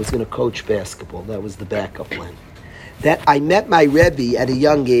work, I was going to coach basketball. That was the backup plan. That I met my Rebbe at a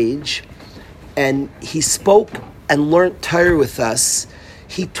young age, and he spoke and learned Torah with us.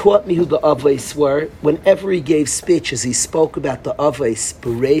 He taught me who the Avos were. Whenever he gave speeches, he spoke about the Avos,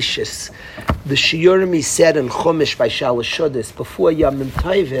 Bereshis. The Shiurim he said in Chumash by Shalosh Shodis, before Yom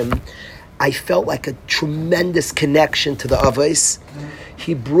Tovim, I felt like a tremendous connection to the Avos.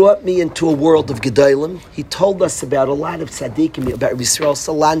 He brought me into a world of Gedolim. He told us about a lot of tzaddikim, about Yisrael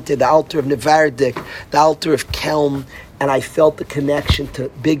Salante, the altar of Nevardik, the altar of Kelm, and I felt the connection to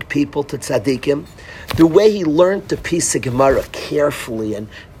big people, to tzaddikim. The way he learned the piece of Gemara carefully and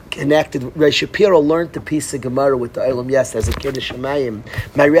connected. Ray Shapiro learned the piece of Gemara with the Olam Yes as a Kiddush Shamayim.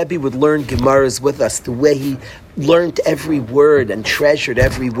 My Rebbe would learn Gemaras with us. The way he learned every word and treasured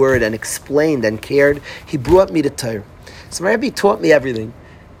every word and explained and cared. He brought me to Torah. So my Rebbe taught me everything.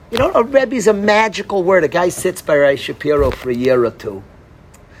 You know, a Rebbe is a magical word. A guy sits by Ray Shapiro for a year or two.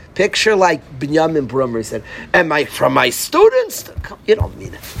 Picture like Binyamin Brummer. He said, "Am I from my students?" You don't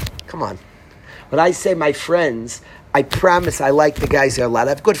mean it. Come on. When I say my friends, I promise I like the guys here a lot.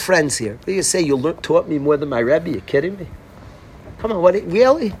 I have good friends here. What do you say? You taught me more than my Rebbe? You kidding me? Come on,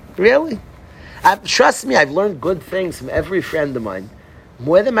 really? Trust me, I've learned good things from every friend of mine.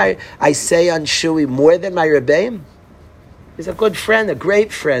 More than I say on Shui, more than my Rebbeim. He's a good friend, a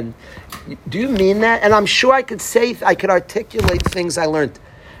great friend. Do you mean that? And I'm sure I could articulate things I learned.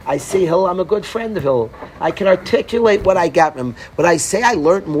 I see Hillel, I'm a good friend of Hillel. I can articulate what I got from him. When I say I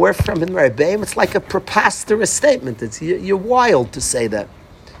learned more from him than Rebbeim, it's like a preposterous statement. You're wild to say that.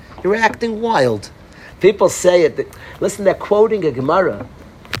 You're acting wild. People say it. Listen, they're quoting a Gemara.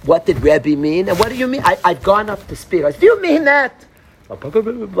 What did Rebbe mean? And what do you mean? I've gone up to speak. I said, do you mean that?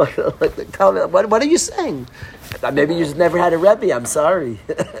 Tell me, what are you saying? Maybe you just never had a Rebbe. I'm sorry.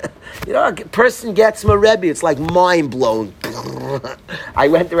 A person gets from a Rebbe, it's like mind blown. I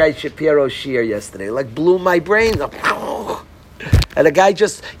went to write Shapiro Shir yesterday, like blew my brain. And the guy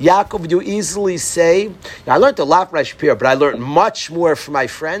just, Yaakov, you easily say, I learned a lot from Rav Shapiro, but I learned much more from my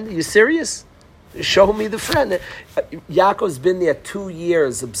friend. Are you serious? Show me the friend. Yaakov's been there 2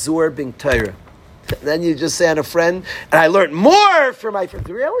 years absorbing Torah. Then you just say on a friend, and I learned more from my friend.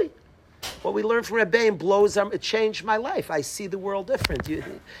 Really? What we learned from Rebbeim blows, it changed my life. I see the world different.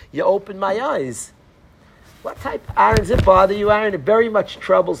 You open my eyes. What type, Aaron, does it bother you, Aaron? It very much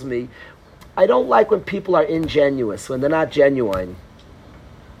troubles me. I don't like when people are ingenuous, when they're not genuine,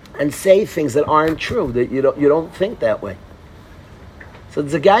 and say things that aren't true, that you don't think that way. So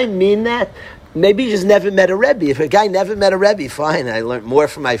does a guy mean that? Maybe he just never met a Rebbe. If a guy never met a Rebbe, fine, I learned more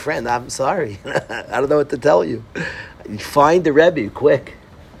from my friend. I'm sorry. I don't know what to tell you. You find the Rebbe quick.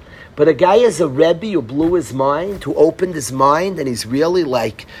 But a guy is a Rebbe who blew his mind, who opened his mind, and he's really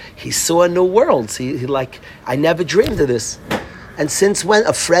like, he saw a new world. He like, I never dreamed of this. And since when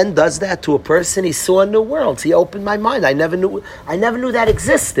a friend does that to a person, he saw a new world. He opened my mind. I never knew that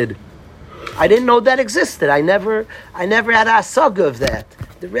existed. I didn't know that existed. I never had a saga of that.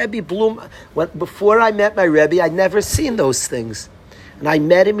 The Rebbe before I met my Rebbe, I'd never seen those things. And I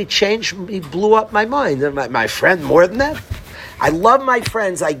met him, he blew up my mind. And my friend, more than that. I love my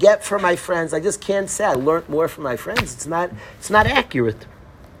friends. I get from my friends. I just can't say I learned more from my friends. It's not accurate.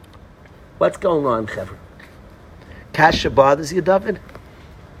 What's going on, Chevra? Kasha bothers you, David?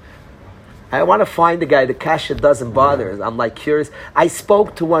 I want to find the guy that Kasha doesn't bother. I'm like curious. I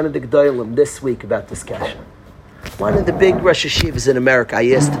spoke to one of the Gdolim this week about this Kasha. One of the big Rosh Hashivas in America.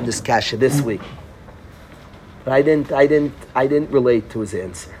 I asked him this Kasha this week. But I didn't relate to his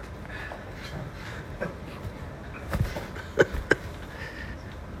answer.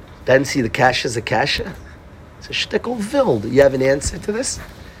 Then see the Kasha is a Kasha? It's a shtickle wild. You have an answer to this?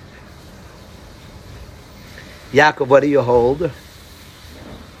 Yaakov, what do you hold?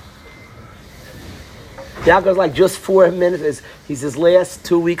 Yaakov's like just 4 minutes. He's his last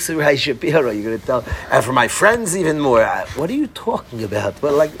 2 weeks of Rav Shapiro. You're going to tell, and for my friends even more. What are you talking about?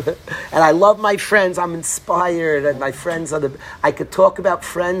 Well, and I love my friends. I'm inspired, and my friends I could talk about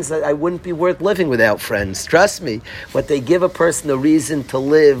friends that I wouldn't be worth living without friends. Trust me, what they give a person a reason to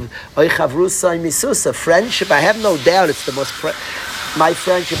live. Oy chavrusa misusa, friendship. I have no doubt it's the most. My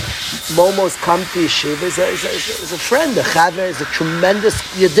friendship, Momo's come to Yeshiva is a friend. The Chaver is a tremendous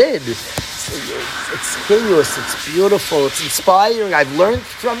yedid. It's continuous, it's beautiful, it's inspiring. I've learned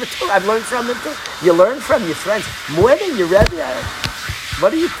from it too. You learn from your friends. More than your Rebbe.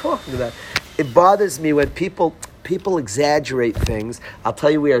 What are you talking about? It bothers me when people exaggerate things. I'll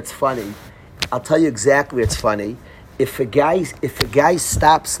tell you where it's funny. I'll tell you exactly where it's funny. If a guy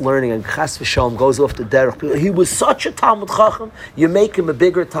stops learning and Chas v'Shalom goes off the derech, he was such a Talmud Chacham, you make him a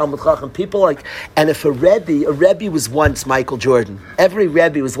bigger Talmud Chacham. People and if a Rebbe was once Michael Jordan. Every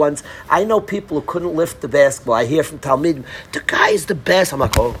Rebbe was once. I know people who couldn't lift the basketball. I hear from Talmidim, the guy is the best. I'm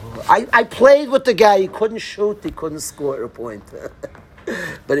like, I played with the guy. He couldn't shoot. He couldn't score a point.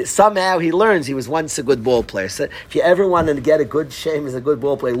 But somehow he learns. He was once a good ball player. So if you ever wanted to get a good shame as a good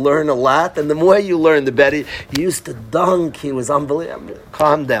ball player, learn a lot. And the more you learn, the better. He used to dunk. He was unbelievable.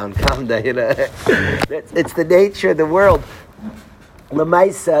 Calm down. You know? It's the nature of the world.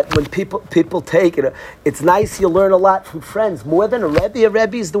 Lamaisa, when people take it, it's nice you learn a lot from friends. More than a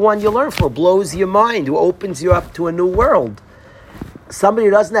Rebbe is the one you learn from. Who blows your mind, who opens you up to a new world. Somebody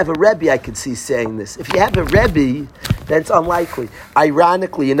who doesn't have a Rebbe, I could see saying this. If you have a Rebbe, then it's unlikely.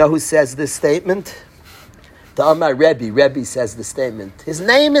 Ironically, you know who says this statement? The Amar Rebbe says the statement. His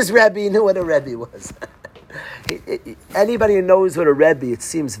name is Rebbe, he knew what a Rebbe was. Anybody who knows what a Rebbe, it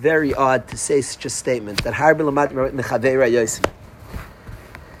seems very odd to say such a statement. That I don't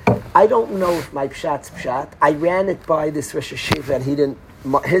know if my pshat's pshat. I ran it by this Rosh Hashiva and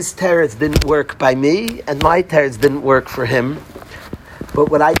his teretz didn't work by me, and my teretz didn't work for him. But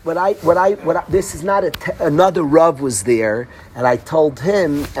this is not another Rav was there, and I told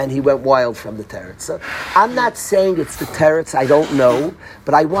him, and he went wild from the teretz. So I'm not saying it's the teretz, I don't know,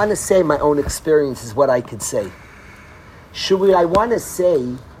 but I want to say my own experience is what I could say. I want to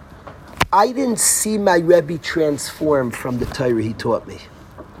say, I didn't see my Rebbe transform from the Torah he taught me.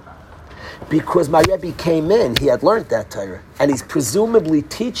 Because my Rebbe came in, he had learned that Torah, and he's presumably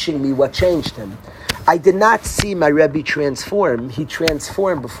teaching me what changed him. I did not see my Rebbe transform. He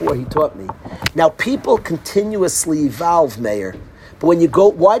transformed before he taught me. Now, people continuously evolve, Meir. But when you go,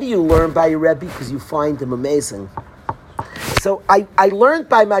 why do you learn by your Rebbe? Because you find him amazing. So I learned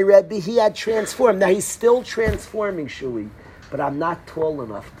by my Rebbe, he had transformed. Now, he's still transforming, Shui. But I'm not tall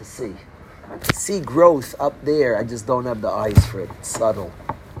enough to see. To see growth up there, I just don't have the eyes for it. It's subtle.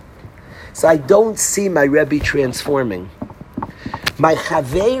 So I don't see my Rebbe transforming. My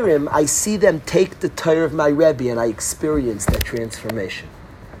chaverim, I see them take the Torah of my Rebbe and I experience that transformation.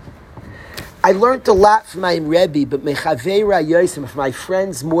 I learned a lot from my Rebbe, but my chaveira yosim, from my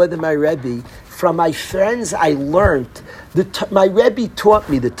friends more than my Rebbe. From my friends, I learned. My Rebbe taught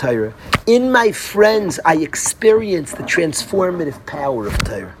me the Torah. In my friends, I experienced the transformative power of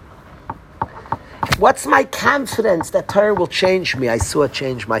Torah. What's my confidence that Torah will change me? I saw it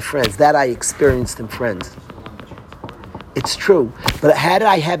change my friends. That I experienced in friends. It's true. But how did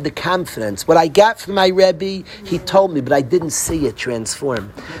I have the confidence? What I got from my Rebbe, he told me, but I didn't see it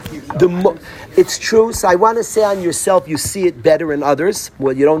transform. It's true. So I want to say on yourself, you see it better in others.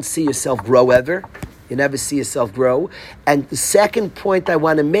 Well, you don't see yourself grow ever. You never see yourself grow. And the second point I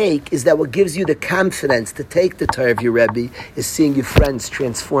want to make is that what gives you the confidence to take the Torah of your Rebbe is seeing your friends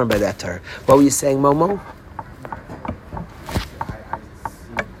transformed by that Torah. What were you saying, Momo?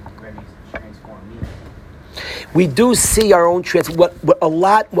 We do see our own what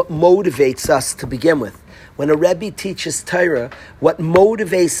motivates us to begin with. When a Rebbe teaches Torah, what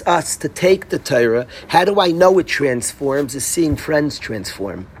motivates us to take the Torah, how do I know it transforms, is seeing friends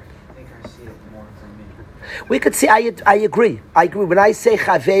transform. We could see, I agree. When I say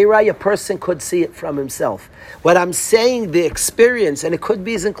chaveira, a person could see it from himself. What I'm saying, the experience, and it could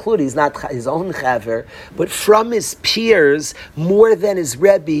be included, he's not his own chaver, but from his peers, more than his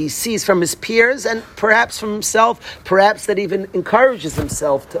Rebbe, he sees from his peers, and perhaps from himself, perhaps that even encourages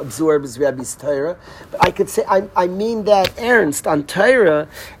himself to absorb his Rebbe's Torah. But I could say, I mean that ernst on Torah,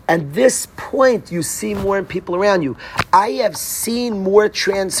 and this point you see more in people around you. I have seen more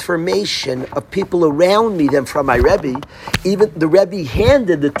transformation of people around me than from my Rebbe. Even the Rebbe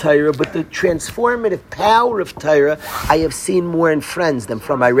handed the Torah, but the transformative power of Torah, I have seen more in friends than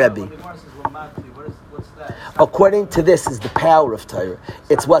from my Rebbe. According to this, is the power of Torah.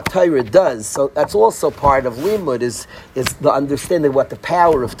 It's what Torah does. So that's also part of Limud, is the understanding of what the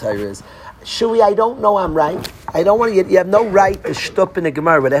power of Torah is. Shui, I don't know I'm right. I don't want to. You have no right to shtup in the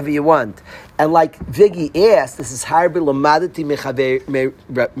Gemara, whatever you want. And like Viggy asked, this is harbi lamadati miraboyim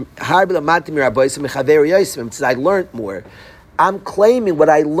mechaver yosim. It says I learned more. I'm claiming what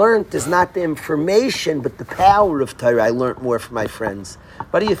I learned is not the information, but the power of Torah. I learned more from my friends.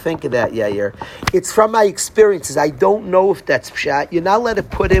 What do you think of that, Yair? It's from my experiences. I don't know if that's pshat. You're not allowed to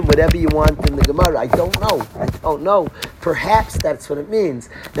put in whatever you want in the Gemara. I don't know. Perhaps that's what it means.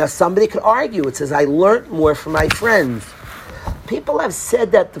 Now, somebody could argue. It says, I learned more from my friends. People have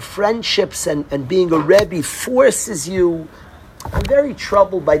said that the friendships and being a Rebbe forces you. I'm very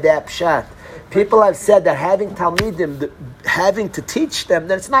troubled by that pshat. People have said that having Talmidim, having to teach them,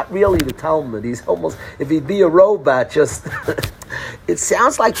 that it's not really the Talmud. He's almost, if he'd be a robot, just... It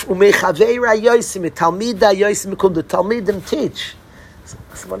sounds like the Talmidim teach.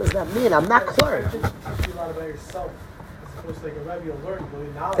 So what does that mean? I'm not clear.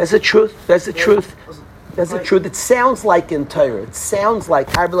 There's a truth. It sounds like in Torah. It sounds like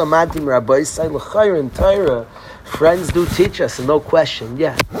in Torah. Friends do teach us, no question.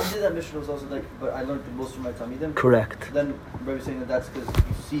 Yeah. You said that mission was also like, but I learned the most from my Talmidim. Correct. Then Rebbe saying that's because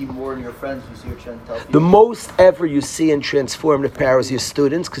you see more in your friends, you see your Talmidim. The most ever you see in transformative power is your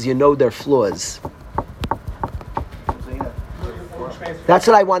students, because you know their flaws. That's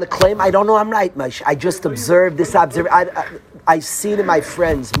what I want to claim. I don't know I'm right, Moshe. I just observed this. I've seen in my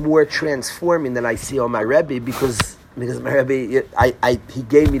friends more transforming than I see on my Rebbe, because my Rebbe, he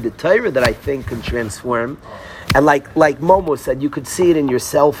gave me the Torah that I think can transform. And like Momo said, you could see it in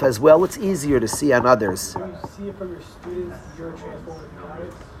yourself as well. It's easier to see on others. When you see it from your students, your transformative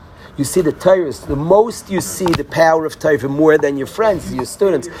habits? You see the Torah. The most you see the power of Torah more than your friends, your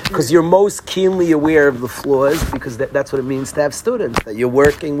students, because you're most keenly aware of the flaws, because that's what it means to have students that you're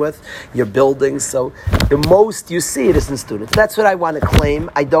working with, you're building. So the most you see it is in students. That's what I want to claim.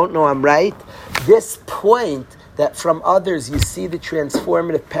 I don't know I'm right. This point that from others you see the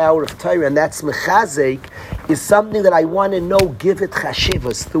transformative power of Torah, and that's mechazek, is something that I want to know, give it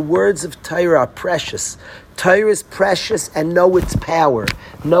chashivas. The words of Torah are precious. Torah is precious, and know its power.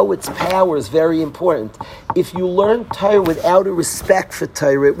 Know its power is very important. If you learn Torah without a respect for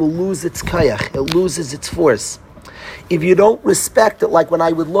Torah, it will lose its kayach, it loses its force. If you don't respect it, like when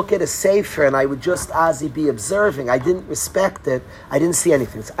I would look at a sefer and I would just be observing, I didn't respect it, I didn't see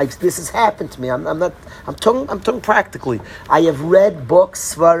anything. This has happened to me. I'm talking practically. I have read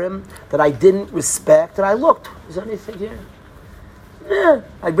books, svarim, that I didn't respect, and I looked. Is there anything here? Yeah.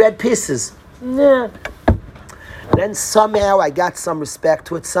 I read pieces. Yeah. Then somehow I got some respect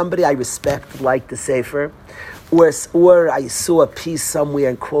to it. Somebody I respected liked the sefer. Or I saw a piece somewhere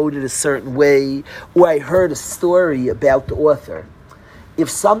and quoted a certain way, or I heard a story about the author. If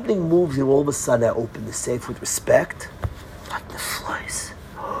something moves you, all of a sudden I open the safe with respect, like the flies.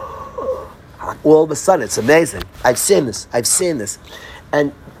 All of a sudden, it's amazing. I've seen this.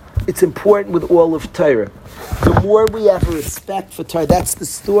 And it's important with all of Torah. The more we have a respect for Torah, that's the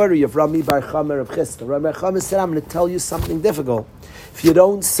story of Rami Bar Chama of Chisda. Rami Bar Chama said, I'm going to tell you something difficult. If you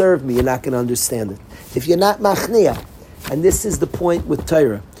don't serve me, you're not going to understand it. If you're not machniah, and this is the point with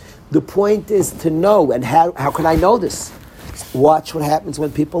Torah, the point is to know, and how can I know this? Watch what happens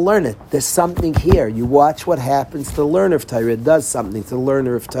when people learn it. There's something here. You watch what happens to the learner of Torah. It does something to the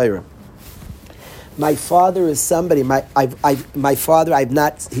learner of Torah. My father is somebody. My father. I've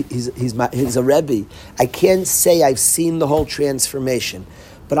not. He's a Rebbe. I can't say I've seen the whole transformation,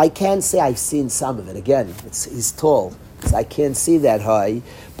 but I can say I've seen some of it. Again, he's tall, so I can't see that high.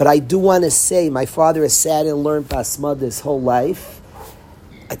 But I do want to say my father has sat and learned Basmad his whole life.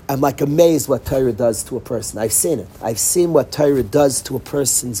 I'm like amazed what Torah does to a person. I've seen it. I've seen what Torah does to a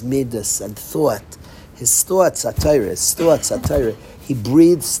person's midas and thought. His thoughts are Torah. He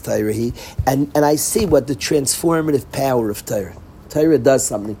breathes Torah. And I see what the transformative power of Torah. Torah does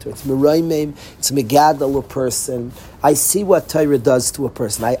something to it. It's meraimim, it's megadol a person. I see what Torah does to a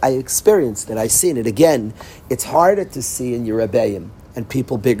person. I experienced it. I've seen it. Again, it's harder to see in your rebbeim and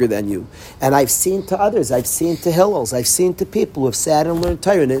people bigger than you. And I've seen to others. I've seen to Hillels. I've seen to people who have sat and learned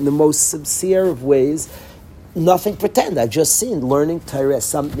Torah in the most sincere of ways. Nothing pretend. I've just seen learning Torah as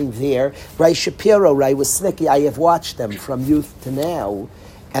something there. Rai Shapiro, Rai Wasnicki, I have watched them from youth to now,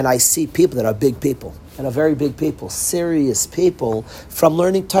 and I see people that are big people, and are very big people, serious people, from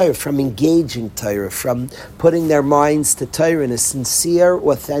learning Torah, from engaging Torah, from putting their minds to Torah in a sincere,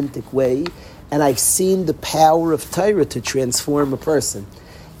 authentic way. And I've seen the power of Torah to transform a person.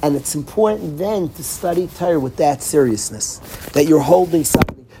 And it's important then to study Torah with that seriousness, that you're holding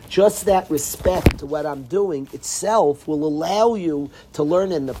something. Just that respect to what I'm doing itself will allow you to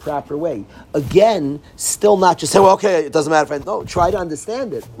learn in the proper way. Again, still not just say, well, okay, it doesn't matter if I... No, try to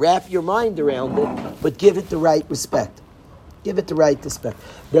understand it. Wrap your mind around it, but give it the right respect. Give it the right respect.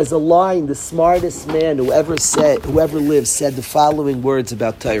 There's a line, the smartest man who ever lived said the following words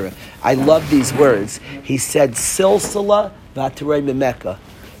about Torah. I love these words. He said, Silsila v'atarei memeka.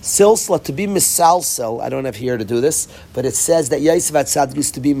 Silsila, to be misalsel, I don't have here to do this, but it says that Yosef HaTzadik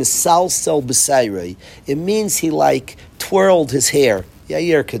used to be misalsel b'sayrei. It means he twirled his hair.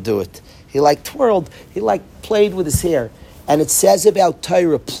 Yair could do it. He played with his hair. And it says about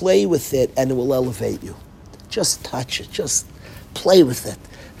Torah, play with it and it will elevate you. Just touch it, just play with it.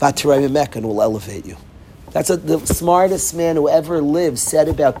 V'atarei memeka, and it will elevate you. That's what the smartest man who ever lived said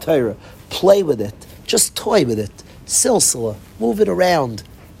about Torah. Play with it. Just toy with it. Silsila. Move it around.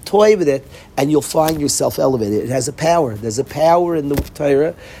 Toy with it, and you'll find yourself elevated. It has a power. There's a power in the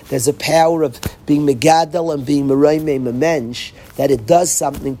Torah. There's a power of being megadol and being meraimim a mensch, that it does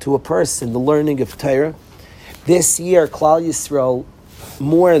something to a person, the learning of Torah. This year, Klal Yisrael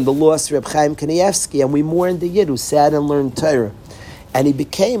mourned the loss of Reb Chaim Kanievsky, and we mourned the Yid who sat and learned Torah. And he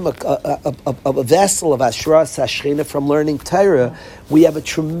became a vessel of Ashras Hashchina from learning Torah. We have a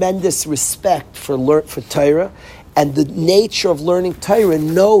tremendous respect for Torah, and the nature of learning Torah,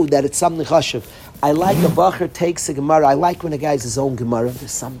 know that it's something chashuv. I like a bacher takes a Gemara. I like when a guy has his own Gemara.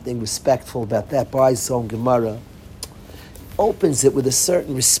 There's something respectful about that. Buys his own Gemara. Opens it with a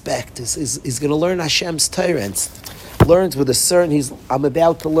certain respect. He's going to learn Hashem's Torah. And learns with a certain, I'm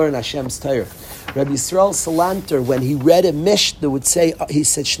about to learn Hashem's Torah. Rabbi Yisrael Salanter, when he read a Mishnah, would say, he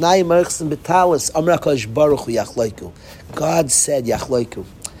said, Shnai Merchsen Betalis, Amra Kadosh Baruch Hu Yachloiku. God said Yachloiku.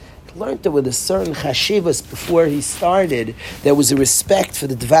 Learned it with a certain chashivas before he started. There was a respect for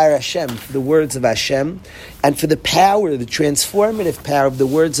the Dvar Hashem, for the words of Hashem, and for the power, the transformative power of the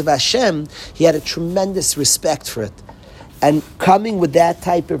words of Hashem. He had a tremendous respect for it. And coming with that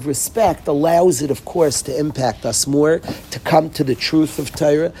type of respect allows it, of course, to impact us more, to come to the truth of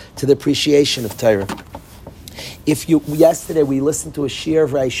Torah, to the appreciation of Torah. Yesterday we listened to a shiur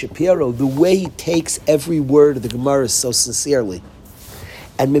of Rai Shapiro, the way he takes every word of the Gemara so sincerely.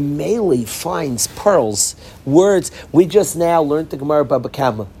 And Memeli finds pearls, words. We just now learned the Gemara Baba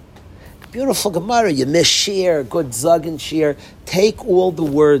Kama. Beautiful Gemara, you miss shir, good Zagan shir. Take all the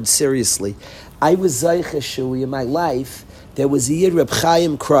words seriously. I was Zaycha Shui in my life. There was a Yid, Reb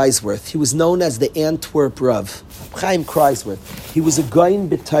Chaim Kreisworth. He was known as the Antwerp Rav. Reb Chaim Kreisworth. He was a Gaon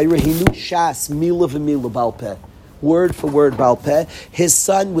B'Torah. He knew Shas, Mila v'Mila Baal Peh. Word for word Baal Peh. His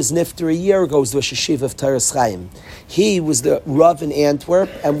son was nifter a year ago, was the Rosh Hashiva of Toras Chaim. He was the Rav in Antwerp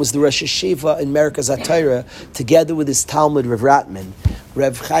and was the Rosh Hashiva in Merkaz HaTorah, together with his Talmud Rav Ratman.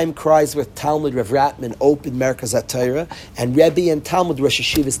 Reb Chaim Kreisworth, Talmud Rav Ratman opened Merkaz HaTorah, and Rebbe and Talmud Rosh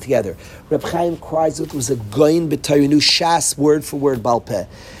Hashivas together. Reb Chaim Kreisworth was a Gaon B'Torah, knew Shas word for word Baal Peh.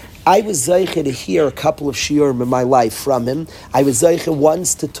 I was zeicha to hear a couple of shiurim in my life from him. I was zeicha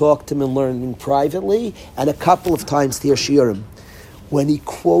once to talk to him and learn him privately, and a couple of times to hear shiurim. When he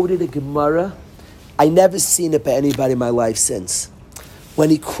quoted a Gemara, I never seen it by anybody in my life since. When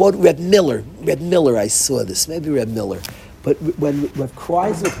he quoted Reb Miller, I saw this, maybe Reb Miller. But when Reb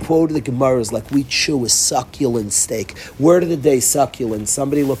Kreisler quoted the Gemaras like we chew a succulent steak. Word of the day, succulent.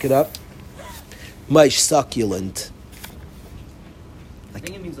 Somebody look it up. Maish, succulent. I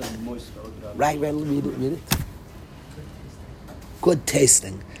think it means like moist. Right, read it. Good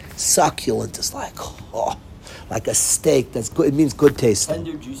tasting. Succulent is like a steak that's good. It means good tasting.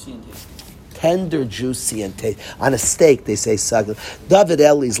 Tender, juicy, and tasty. Tender, juicy, and tasty. On a steak, they say succulent. David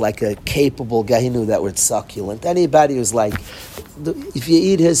Eli's like a capable guy. He knew that word succulent. Anybody who's like, if you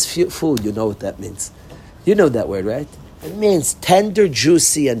eat his food, you know what that means. You know that word, right? It means tender,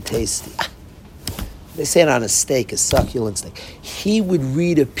 juicy, and tasty. They say it on a steak, a succulent steak. He would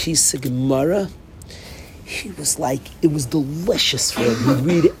read a piece of Gemara. He was like, it was delicious for him. He'd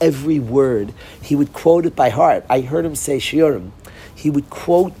read every word. He would quote it by heart. I heard him say shiurim. He would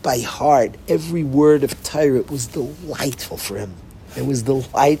quote by heart every word of Torah. It was delightful for him. It was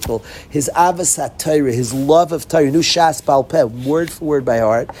delightful. His avas HaTorah, his love of Torah, knew Shas Baal Peh, word for word by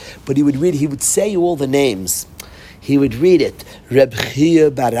heart. But he would read, he would say all the names. He would read it. Reb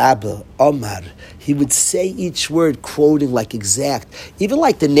Chia bar Abba, Omar. He would say each word quoting like exact. Even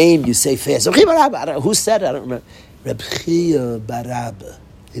like the name you say fast. Who said it? I don't remember. Reb Chia bar Abba.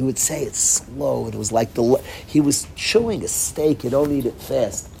 He would say it slow. It was like he was chewing a steak. You don't eat it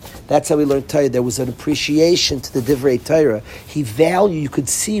fast. That's how we learned Torah. There was an appreciation to the Divrei Torah. He valued, you could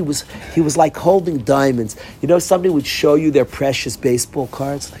see, he was like holding diamonds. You know, somebody would show you their precious baseball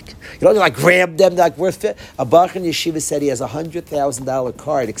cards. Like, you don't like grab them, like worth it. A Bach in Yeshiva said he has a $100,000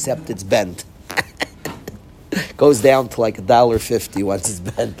 card, except it's bent. Goes down to like $1.50 once it's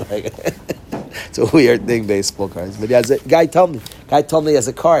bent. It's a weird thing, baseball cards. But a guy told me he has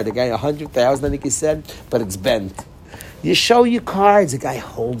a card. A guy, 100,000, I think he said, but it's bent. You show your cards, the guy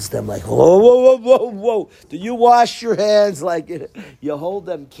holds them like, whoa, whoa, whoa, whoa, whoa. Do you wash your hands? Like, you hold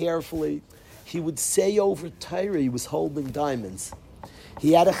them carefully. He would say over Torah, he was holding diamonds.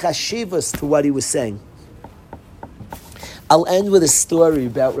 He had a chashivas to what he was saying. I'll end with a story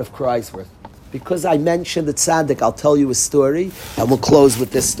about Rav Kreisler. Because I mentioned the tzaddik, I'll tell you a story, and we'll close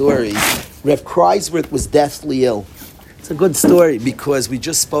with this story. Rav Kreisler was deathly ill. It's a good story because we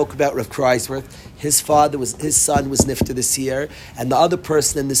just spoke about Rav Kreisler. His son was nifter this year, and the other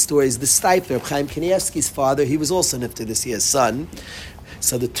person in this story is the Steipler, Reb Chaim Kanievsky's father. He was also nifter this year, son.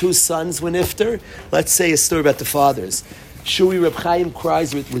 So the two sons were nifter. Let's say a story about the fathers. Shui Reb Chaim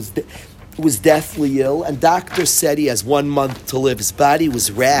Kreisler was deathly ill, and doctor said he has 1 month to live. His body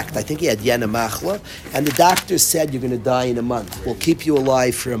was racked. I think he had Yena Machla, and the doctor said, you're going to die in a month. We'll keep you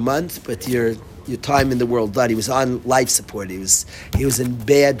alive for a month, but your time in the world done. He was on life support. He was in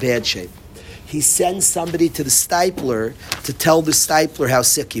bad shape. He sends somebody to the Steipler to tell the Steipler how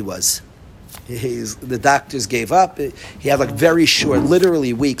sick he was. The doctors gave up. He had like very short,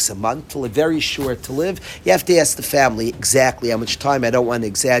 literally weeks, a month, very short to live. You have to ask the family exactly how much time. I don't want to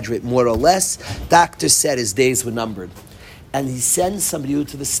exaggerate, more or less. Doctor said his days were numbered. And he sends somebody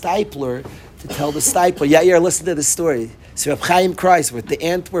to the Steipler to tell the Steipler, listen to the story. So Reb Chaim Kreisler, the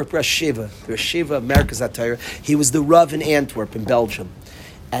Antwerp Rosh Shiva, the Rosh Shiva of Merkaz HaTorah, he was the Rav in Antwerp in Belgium.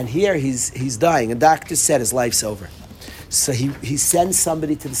 And here he's dying. And doctor said his life's over. So he sends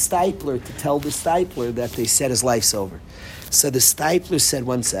somebody to the Steipler to tell the Steipler that they said his life's over. So the Steipler said,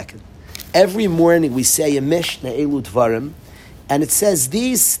 1 second. Every morning we say a Mishnah, Elu Dvarim, and it says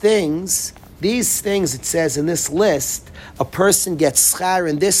these things, it says in this list, a person gets schar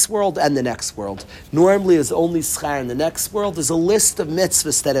in this world and the next world. Normally there's only schar in the next world. There's a list of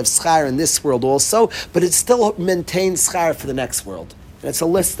mitzvahs that have schar in this world also, but it still maintains schar for the next world. And it's a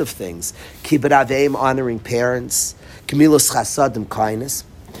list of things. Kibbut Aveim, honoring parents. Kamilos Chasadim, kindness.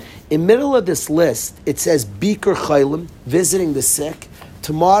 In the middle of this list, it says Bikur Chaylim, visiting the sick.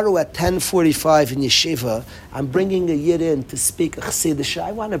 Tomorrow at 10:45 in Yeshiva, I'm bringing a Yid in to speak a Chassidish.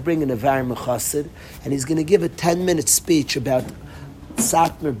 I want to bring in a Varma Chassid, and he's going to give a 10-minute speech about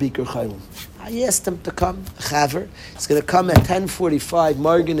Satmar Bikur Chaylim. I asked him to come, a Chaver. He's going to come at 10:45,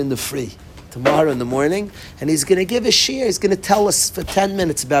 Morgan in the free, tomorrow in the morning, and he's going to give a shir. He's going to tell us for 10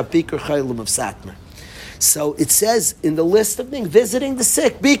 minutes about Bikur Chaylim of Satmar. So it says in the list of things, visiting the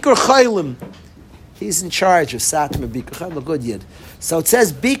sick, Bikur Chaylim. He's in charge of Satmar Bikur Chaylim, a good Yid. So it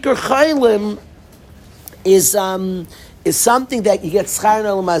says Bikur Chaylim is something that you get Schar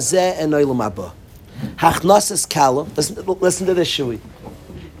Olam Hazeh and Olam Haba. Hachnasas Kala. Listen to this, Shui.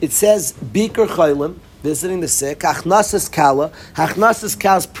 It says Bikur Chaylim. Visiting the sick. Achnasas kala. Achnasas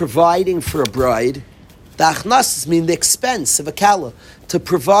kala is providing for a bride. The achnasas mean the expense of a kala. To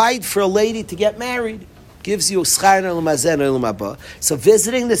provide for a lady to get married. Gives you schar olam hazeh and olam haba. So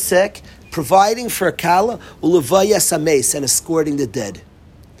visiting the sick, providing for a kala, ulevayas hameis, and escorting the dead.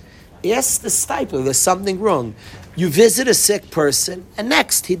 Ask the stipler, there's something wrong. You visit a sick person, and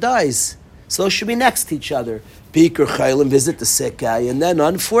next he dies. So those should be next to each other. Bikur chaylim, visit the sick guy, and then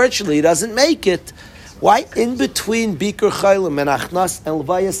unfortunately he doesn't make it. Why? In between Bikur chaylim and achnas and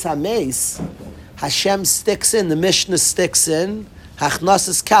levayas hameis, Hashem sticks in, the Mishnah sticks in, achnas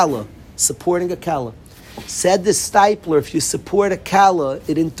is kala, supporting a kala. Said the stipler, if you support a kala,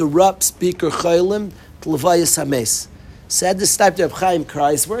 it interrupts Bikur chaylim to levayas hameis. Said the stipler of Chaim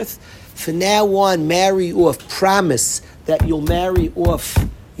Kreisworth, for now on, marry off, promise that you'll marry off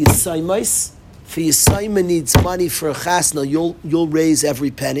Yisaimais. For Yisaima needs money for a chasna, you'll raise every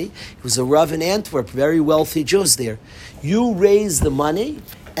penny. He was a Rav in Antwerp, very wealthy Jews there. You raise the money,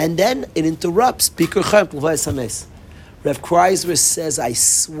 and then it interrupts Bikur Chaim L'vayis Hameis. Rav Kreisworth says, I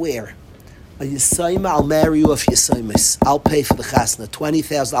swear, a Yisaima, I'll marry you off Yisaimais. I'll pay for the chasna,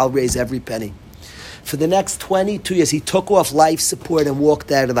 20,000, I'll raise every penny. For the next 22 years, he took off life support and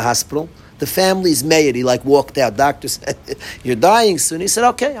walked out of the hospital. The family's made. He walked out. Doctor said, you're dying soon. He said,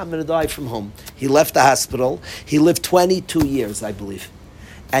 okay, I'm going to die from home. He left the hospital. He lived 22 years, I believe.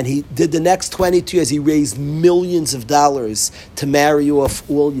 And he did the next 22 years. He raised millions of dollars to marry off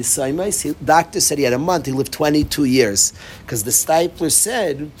all Yisaimais. Doctor said he had a month. He lived 22 years. Because the stipler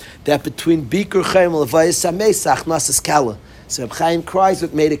said that between Bikur Chaim and Levayis Hameis, achnas is kala. So Reb Chaim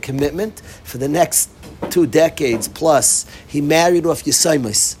Kreisworth made a commitment for the next 2 decades plus. He married off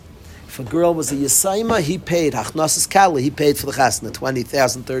Yisaimais. If a girl was a Yisaima, he paid Hachnasas Kala. He paid for the chasna,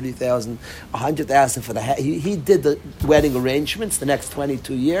 20,000, 30,000, 100,000 for the. He did the wedding arrangements the next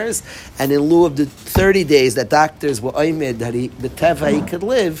 22 years, and in lieu of the 30 days that doctors were oimid that the teva he could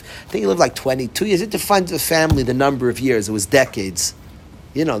live, I think he lived like 22 years. He had to find the family the number of years. It was decades.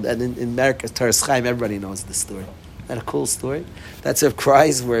 You know, and in America, Taras Chaim, everybody knows the story. Isn't that a cool story? That's of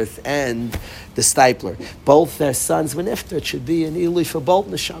Kreisworth and the stipler. Both their sons were nifter. It should be an Ilui for both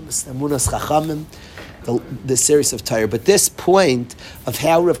neshamas. Emunas Chachamim, the series of Torah. But this point of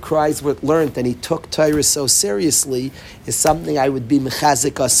how Rav Kreisworth learned and he took Torah so seriously is something I would be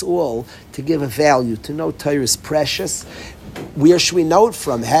mechazik us all to give a value, to know Torah is precious. Where should we know it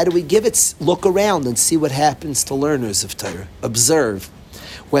from? How do we give it? Look around and see what happens to learners of Torah. Observe.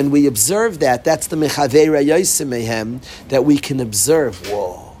 When we observe that, that's the mechaveira yosemehem, that we can observe,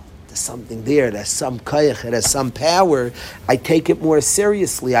 whoa, there's something there, there's some koyach, there's some power. I take it more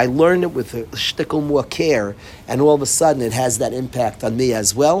seriously. I learn it with a shtickle more care, and all of a sudden it has that impact on me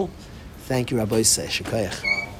as well. Thank you, Rabbi Yisrael.